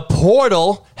the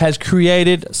portal has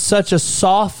created such a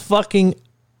soft fucking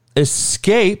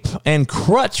escape and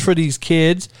crutch for these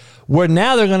kids where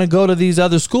now they're going to go to these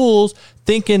other schools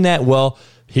thinking that, well,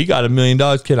 he got $1 million.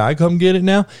 Can I come get it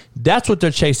now? That's what they're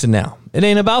chasing now. It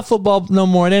ain't about football no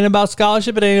more. It ain't about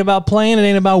scholarship. It ain't about playing. It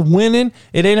ain't about winning.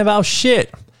 It ain't about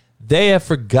shit. They have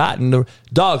forgotten.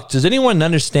 Dog, does anyone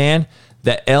understand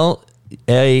that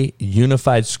LA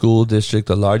Unified School District,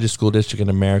 the largest school district in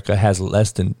America,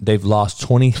 they've lost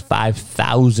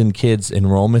 25,000 kids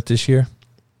enrollment this year?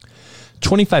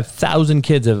 25,000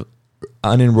 kids have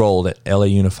unenrolled at LA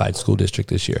Unified School District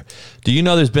this year. Do you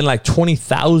know there's been like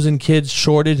 20,000 kids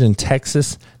shortage in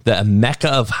Texas, the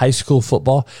mecca of high school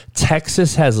football?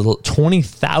 Texas has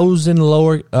 20,000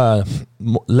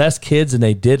 less kids than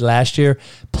they did last year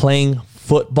playing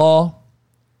football.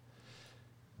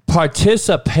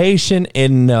 Participation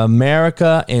in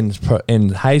America in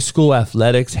high school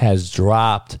athletics has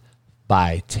dropped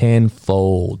by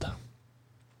tenfold.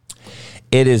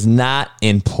 It is not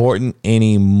important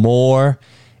anymore.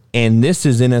 And this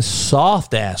is in a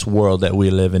soft ass world that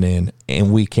we're living in,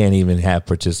 and we can't even have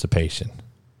participation.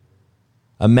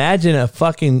 Imagine a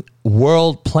fucking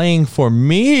world playing for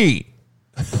me.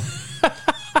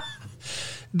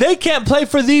 They can't play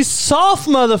for these soft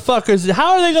motherfuckers.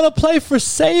 How are they going to play for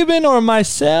Saban or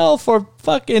myself or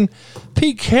fucking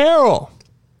Pete Carroll?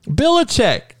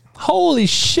 Belichick. Holy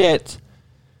shit.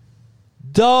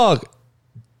 Dog.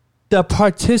 The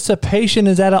participation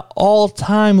is at an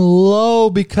all-time low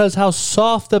because how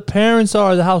soft the parents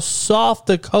are, how soft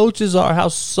the coaches are, how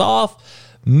soft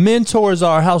mentors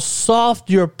are, how soft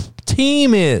your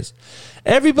team is.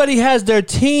 Everybody has their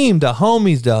team, the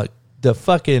homies, the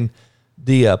fucking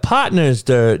the partners,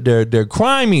 their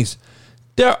crimies.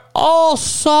 They're all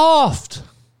soft.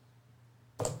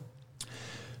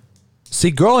 See,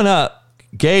 growing up,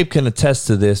 Gabe can attest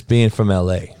to this, being from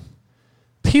LA.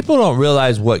 People don't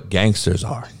realize what gangsters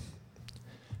are.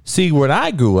 See, when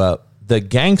I grew up, the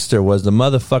gangster was the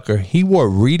motherfucker. He wore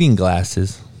reading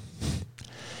glasses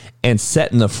and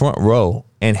sat in the front row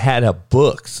and had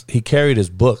books. He carried his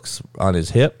books on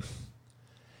his hip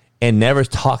and never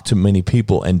talked to many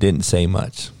people and didn't say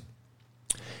much.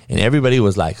 And everybody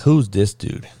was like, who's this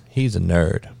dude? He's a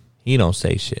nerd. He don't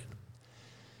say shit.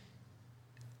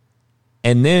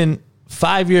 And then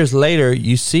 5 years later,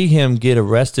 you see him get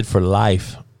arrested for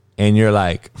life. And you're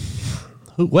like,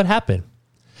 what happened?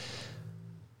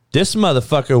 This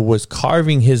motherfucker was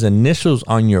carving his initials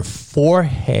on your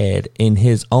forehead in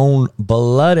his own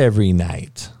blood every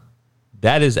night.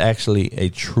 That is actually a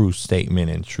true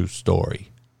statement and true story.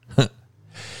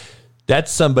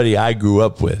 That's somebody I grew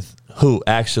up with who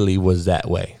actually was that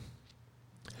way.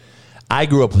 I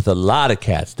grew up with a lot of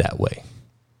cats that way.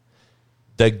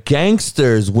 The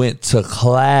gangsters went to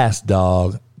class,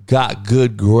 dog, got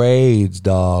good grades,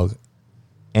 dog,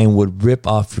 and would rip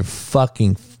off your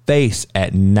fucking face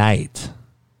at night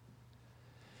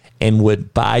and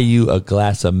would buy you a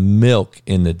glass of milk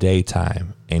in the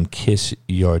daytime and kiss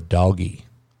your doggy.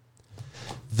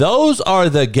 Those are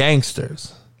the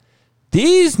gangsters.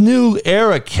 These new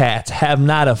era cats have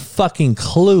not a fucking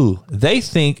clue. They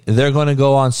think they're going to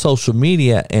go on social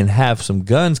media and have some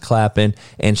guns clapping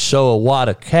and show a wad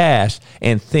of cash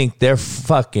and think they're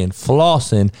fucking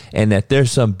flossing and that they're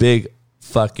some big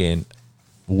fucking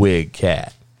wig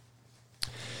cat.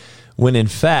 When in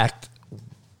fact,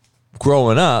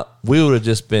 growing up, we would have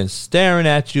just been staring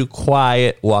at you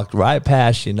quiet, walked right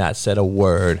past you, not said a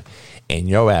word, and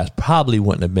your ass probably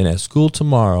wouldn't have been at school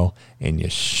tomorrow, and you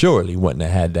surely wouldn't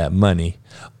have had that money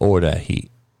or that heat.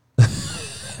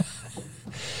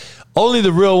 Only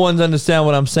the real ones understand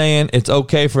what I'm saying. It's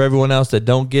okay for everyone else that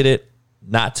don't get it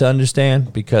not to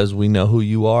understand, because we know who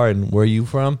you are and where you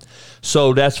from.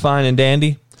 So that's fine and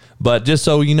dandy. But just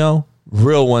so you know,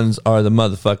 real ones are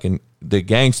the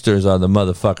gangsters are the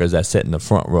motherfuckers that sat in the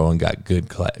front row and got good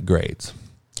grades.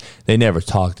 They never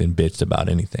talked and bitched about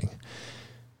anything.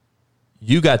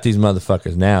 You got these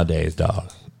motherfuckers nowadays,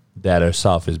 dog, that are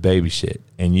soft as baby shit.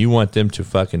 And you want them to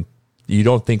fucking, you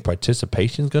don't think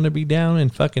participation's going to be down in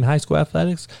fucking high school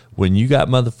athletics when you got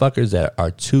motherfuckers that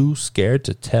are too scared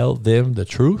to tell them the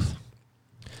truth?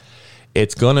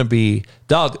 It's going to be,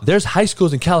 dog, there's high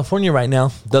schools in California right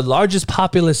now, the largest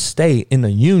populous state in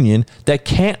the union, that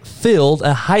can't field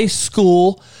a high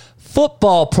school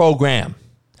football program.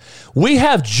 We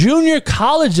have junior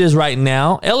colleges right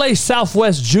now. LA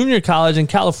Southwest Junior College in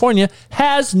California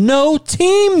has no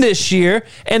team this year,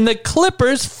 and the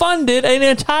Clippers funded an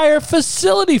entire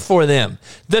facility for them.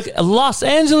 The Los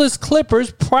Angeles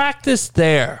Clippers practiced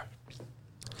there.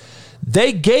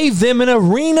 They gave them an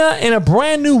arena and a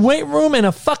brand new weight room and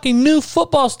a fucking new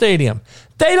football stadium.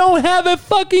 They don't have a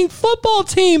fucking football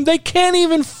team. They can't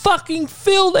even fucking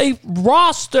field a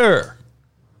roster.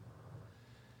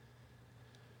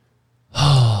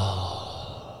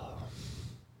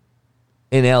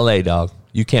 In LA, dog,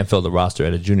 you can't fill the roster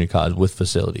at a junior college with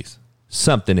facilities.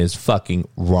 Something is fucking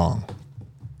wrong.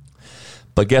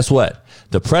 But guess what?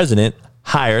 The president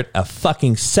hired a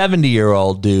fucking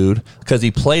 70-year-old dude because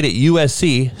he played at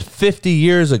USC 50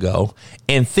 years ago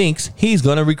and thinks he's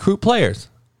going to recruit players.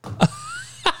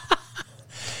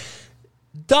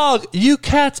 Dog, you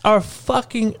cats are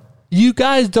fucking, you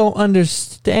guys don't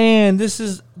understand. This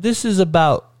is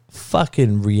about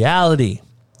fucking reality.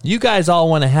 You guys all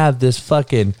want to have this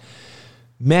fucking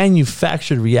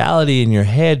manufactured reality in your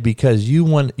head because you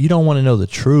don't want to know the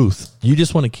truth. You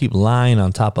just want to keep lying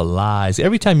on top of lies.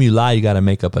 Every time you lie, you got to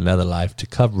make up another lie to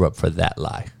cover up for that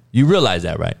lie. You realize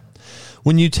that, right?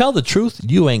 When you tell the truth,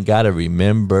 you ain't got to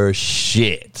remember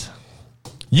shit.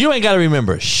 You ain't got to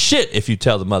remember shit if you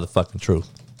tell the motherfucking truth.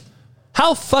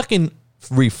 How fucking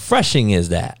refreshing is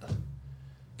that?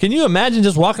 Can you imagine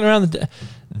just walking around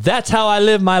that's how I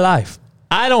live my life.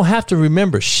 I don't have to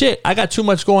remember shit. I got too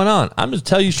much going on. I'm just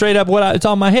tell you straight up it's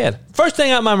on my head. First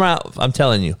thing out my mouth, I'm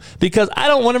telling you, because I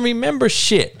don't want to remember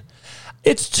shit.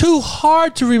 It's too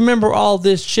hard to remember all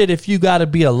this shit if you got to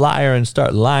be a liar and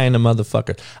start lying to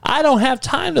motherfuckers. I don't have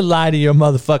time to lie to your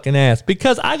motherfucking ass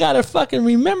because I got to fucking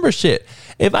remember shit.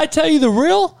 If I tell you the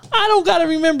real, I don't got to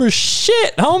remember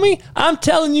shit, homie. I'm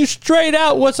telling you straight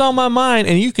out what's on my mind,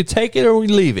 and you could take it or we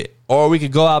leave it. Or we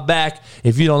could go out back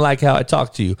if you don't like how I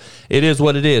talk to you. It is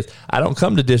what it is. I don't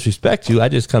come to disrespect you. I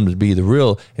just come to be the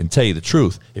real and tell you the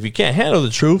truth. If you can't handle the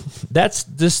truth, that's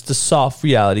just the soft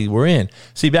reality we're in.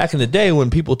 See, back in the day when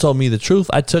people told me the truth,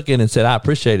 I took it and said, I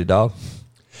appreciate it, dog.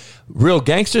 Real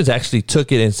gangsters actually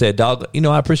took it and said, dog,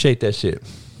 I appreciate that shit.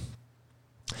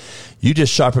 You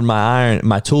just sharpened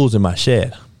my tools in my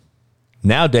shed.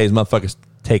 Nowadays, motherfuckers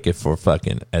take it for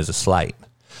fucking as a slight.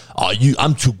 Oh,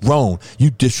 I'm too grown.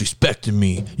 You disrespected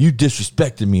me. You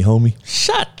disrespected me, homie.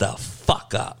 Shut the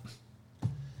fuck up.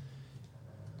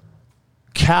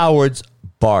 Cowards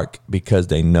bark because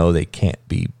they know they can't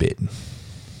be bitten.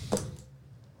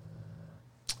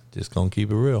 Just gonna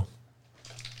keep it real.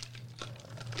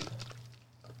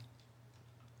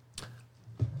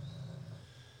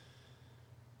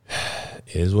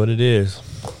 Is what it is.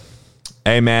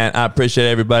 Hey, man, I appreciate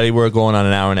everybody. We're going on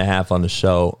an hour and a half on the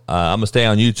show. I'm going to stay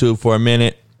on YouTube for a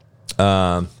minute.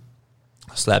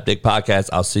 Slapdick Podcast.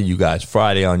 I'll see you guys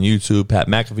Friday on YouTube. Pat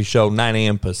McAfee Show, 9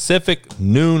 a.m. Pacific,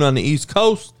 noon on the East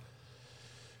Coast.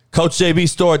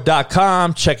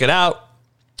 CoachJBStore.com. Check it out.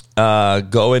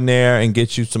 Go in there and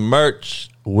get you some merch,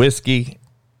 whiskey,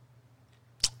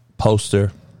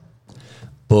 poster,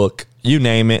 book, you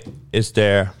name it. It's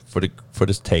there for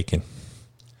this taking.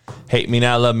 Hate me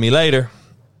now, love me later.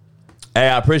 Hey,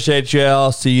 I appreciate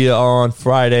y'all. See you on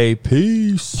Friday.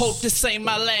 Peace. Hope this ain't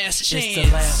my last chance. It's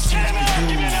the last chance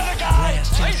for you.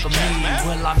 Last chance for me.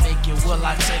 Will I make it? Will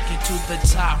I take it to the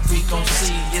top? We gon'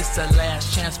 see. It's the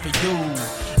last chance for you.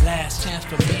 Last chance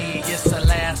for me. It's the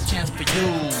last chance for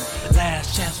you.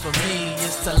 Last chance for me.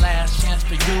 It's the last chance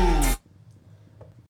for you.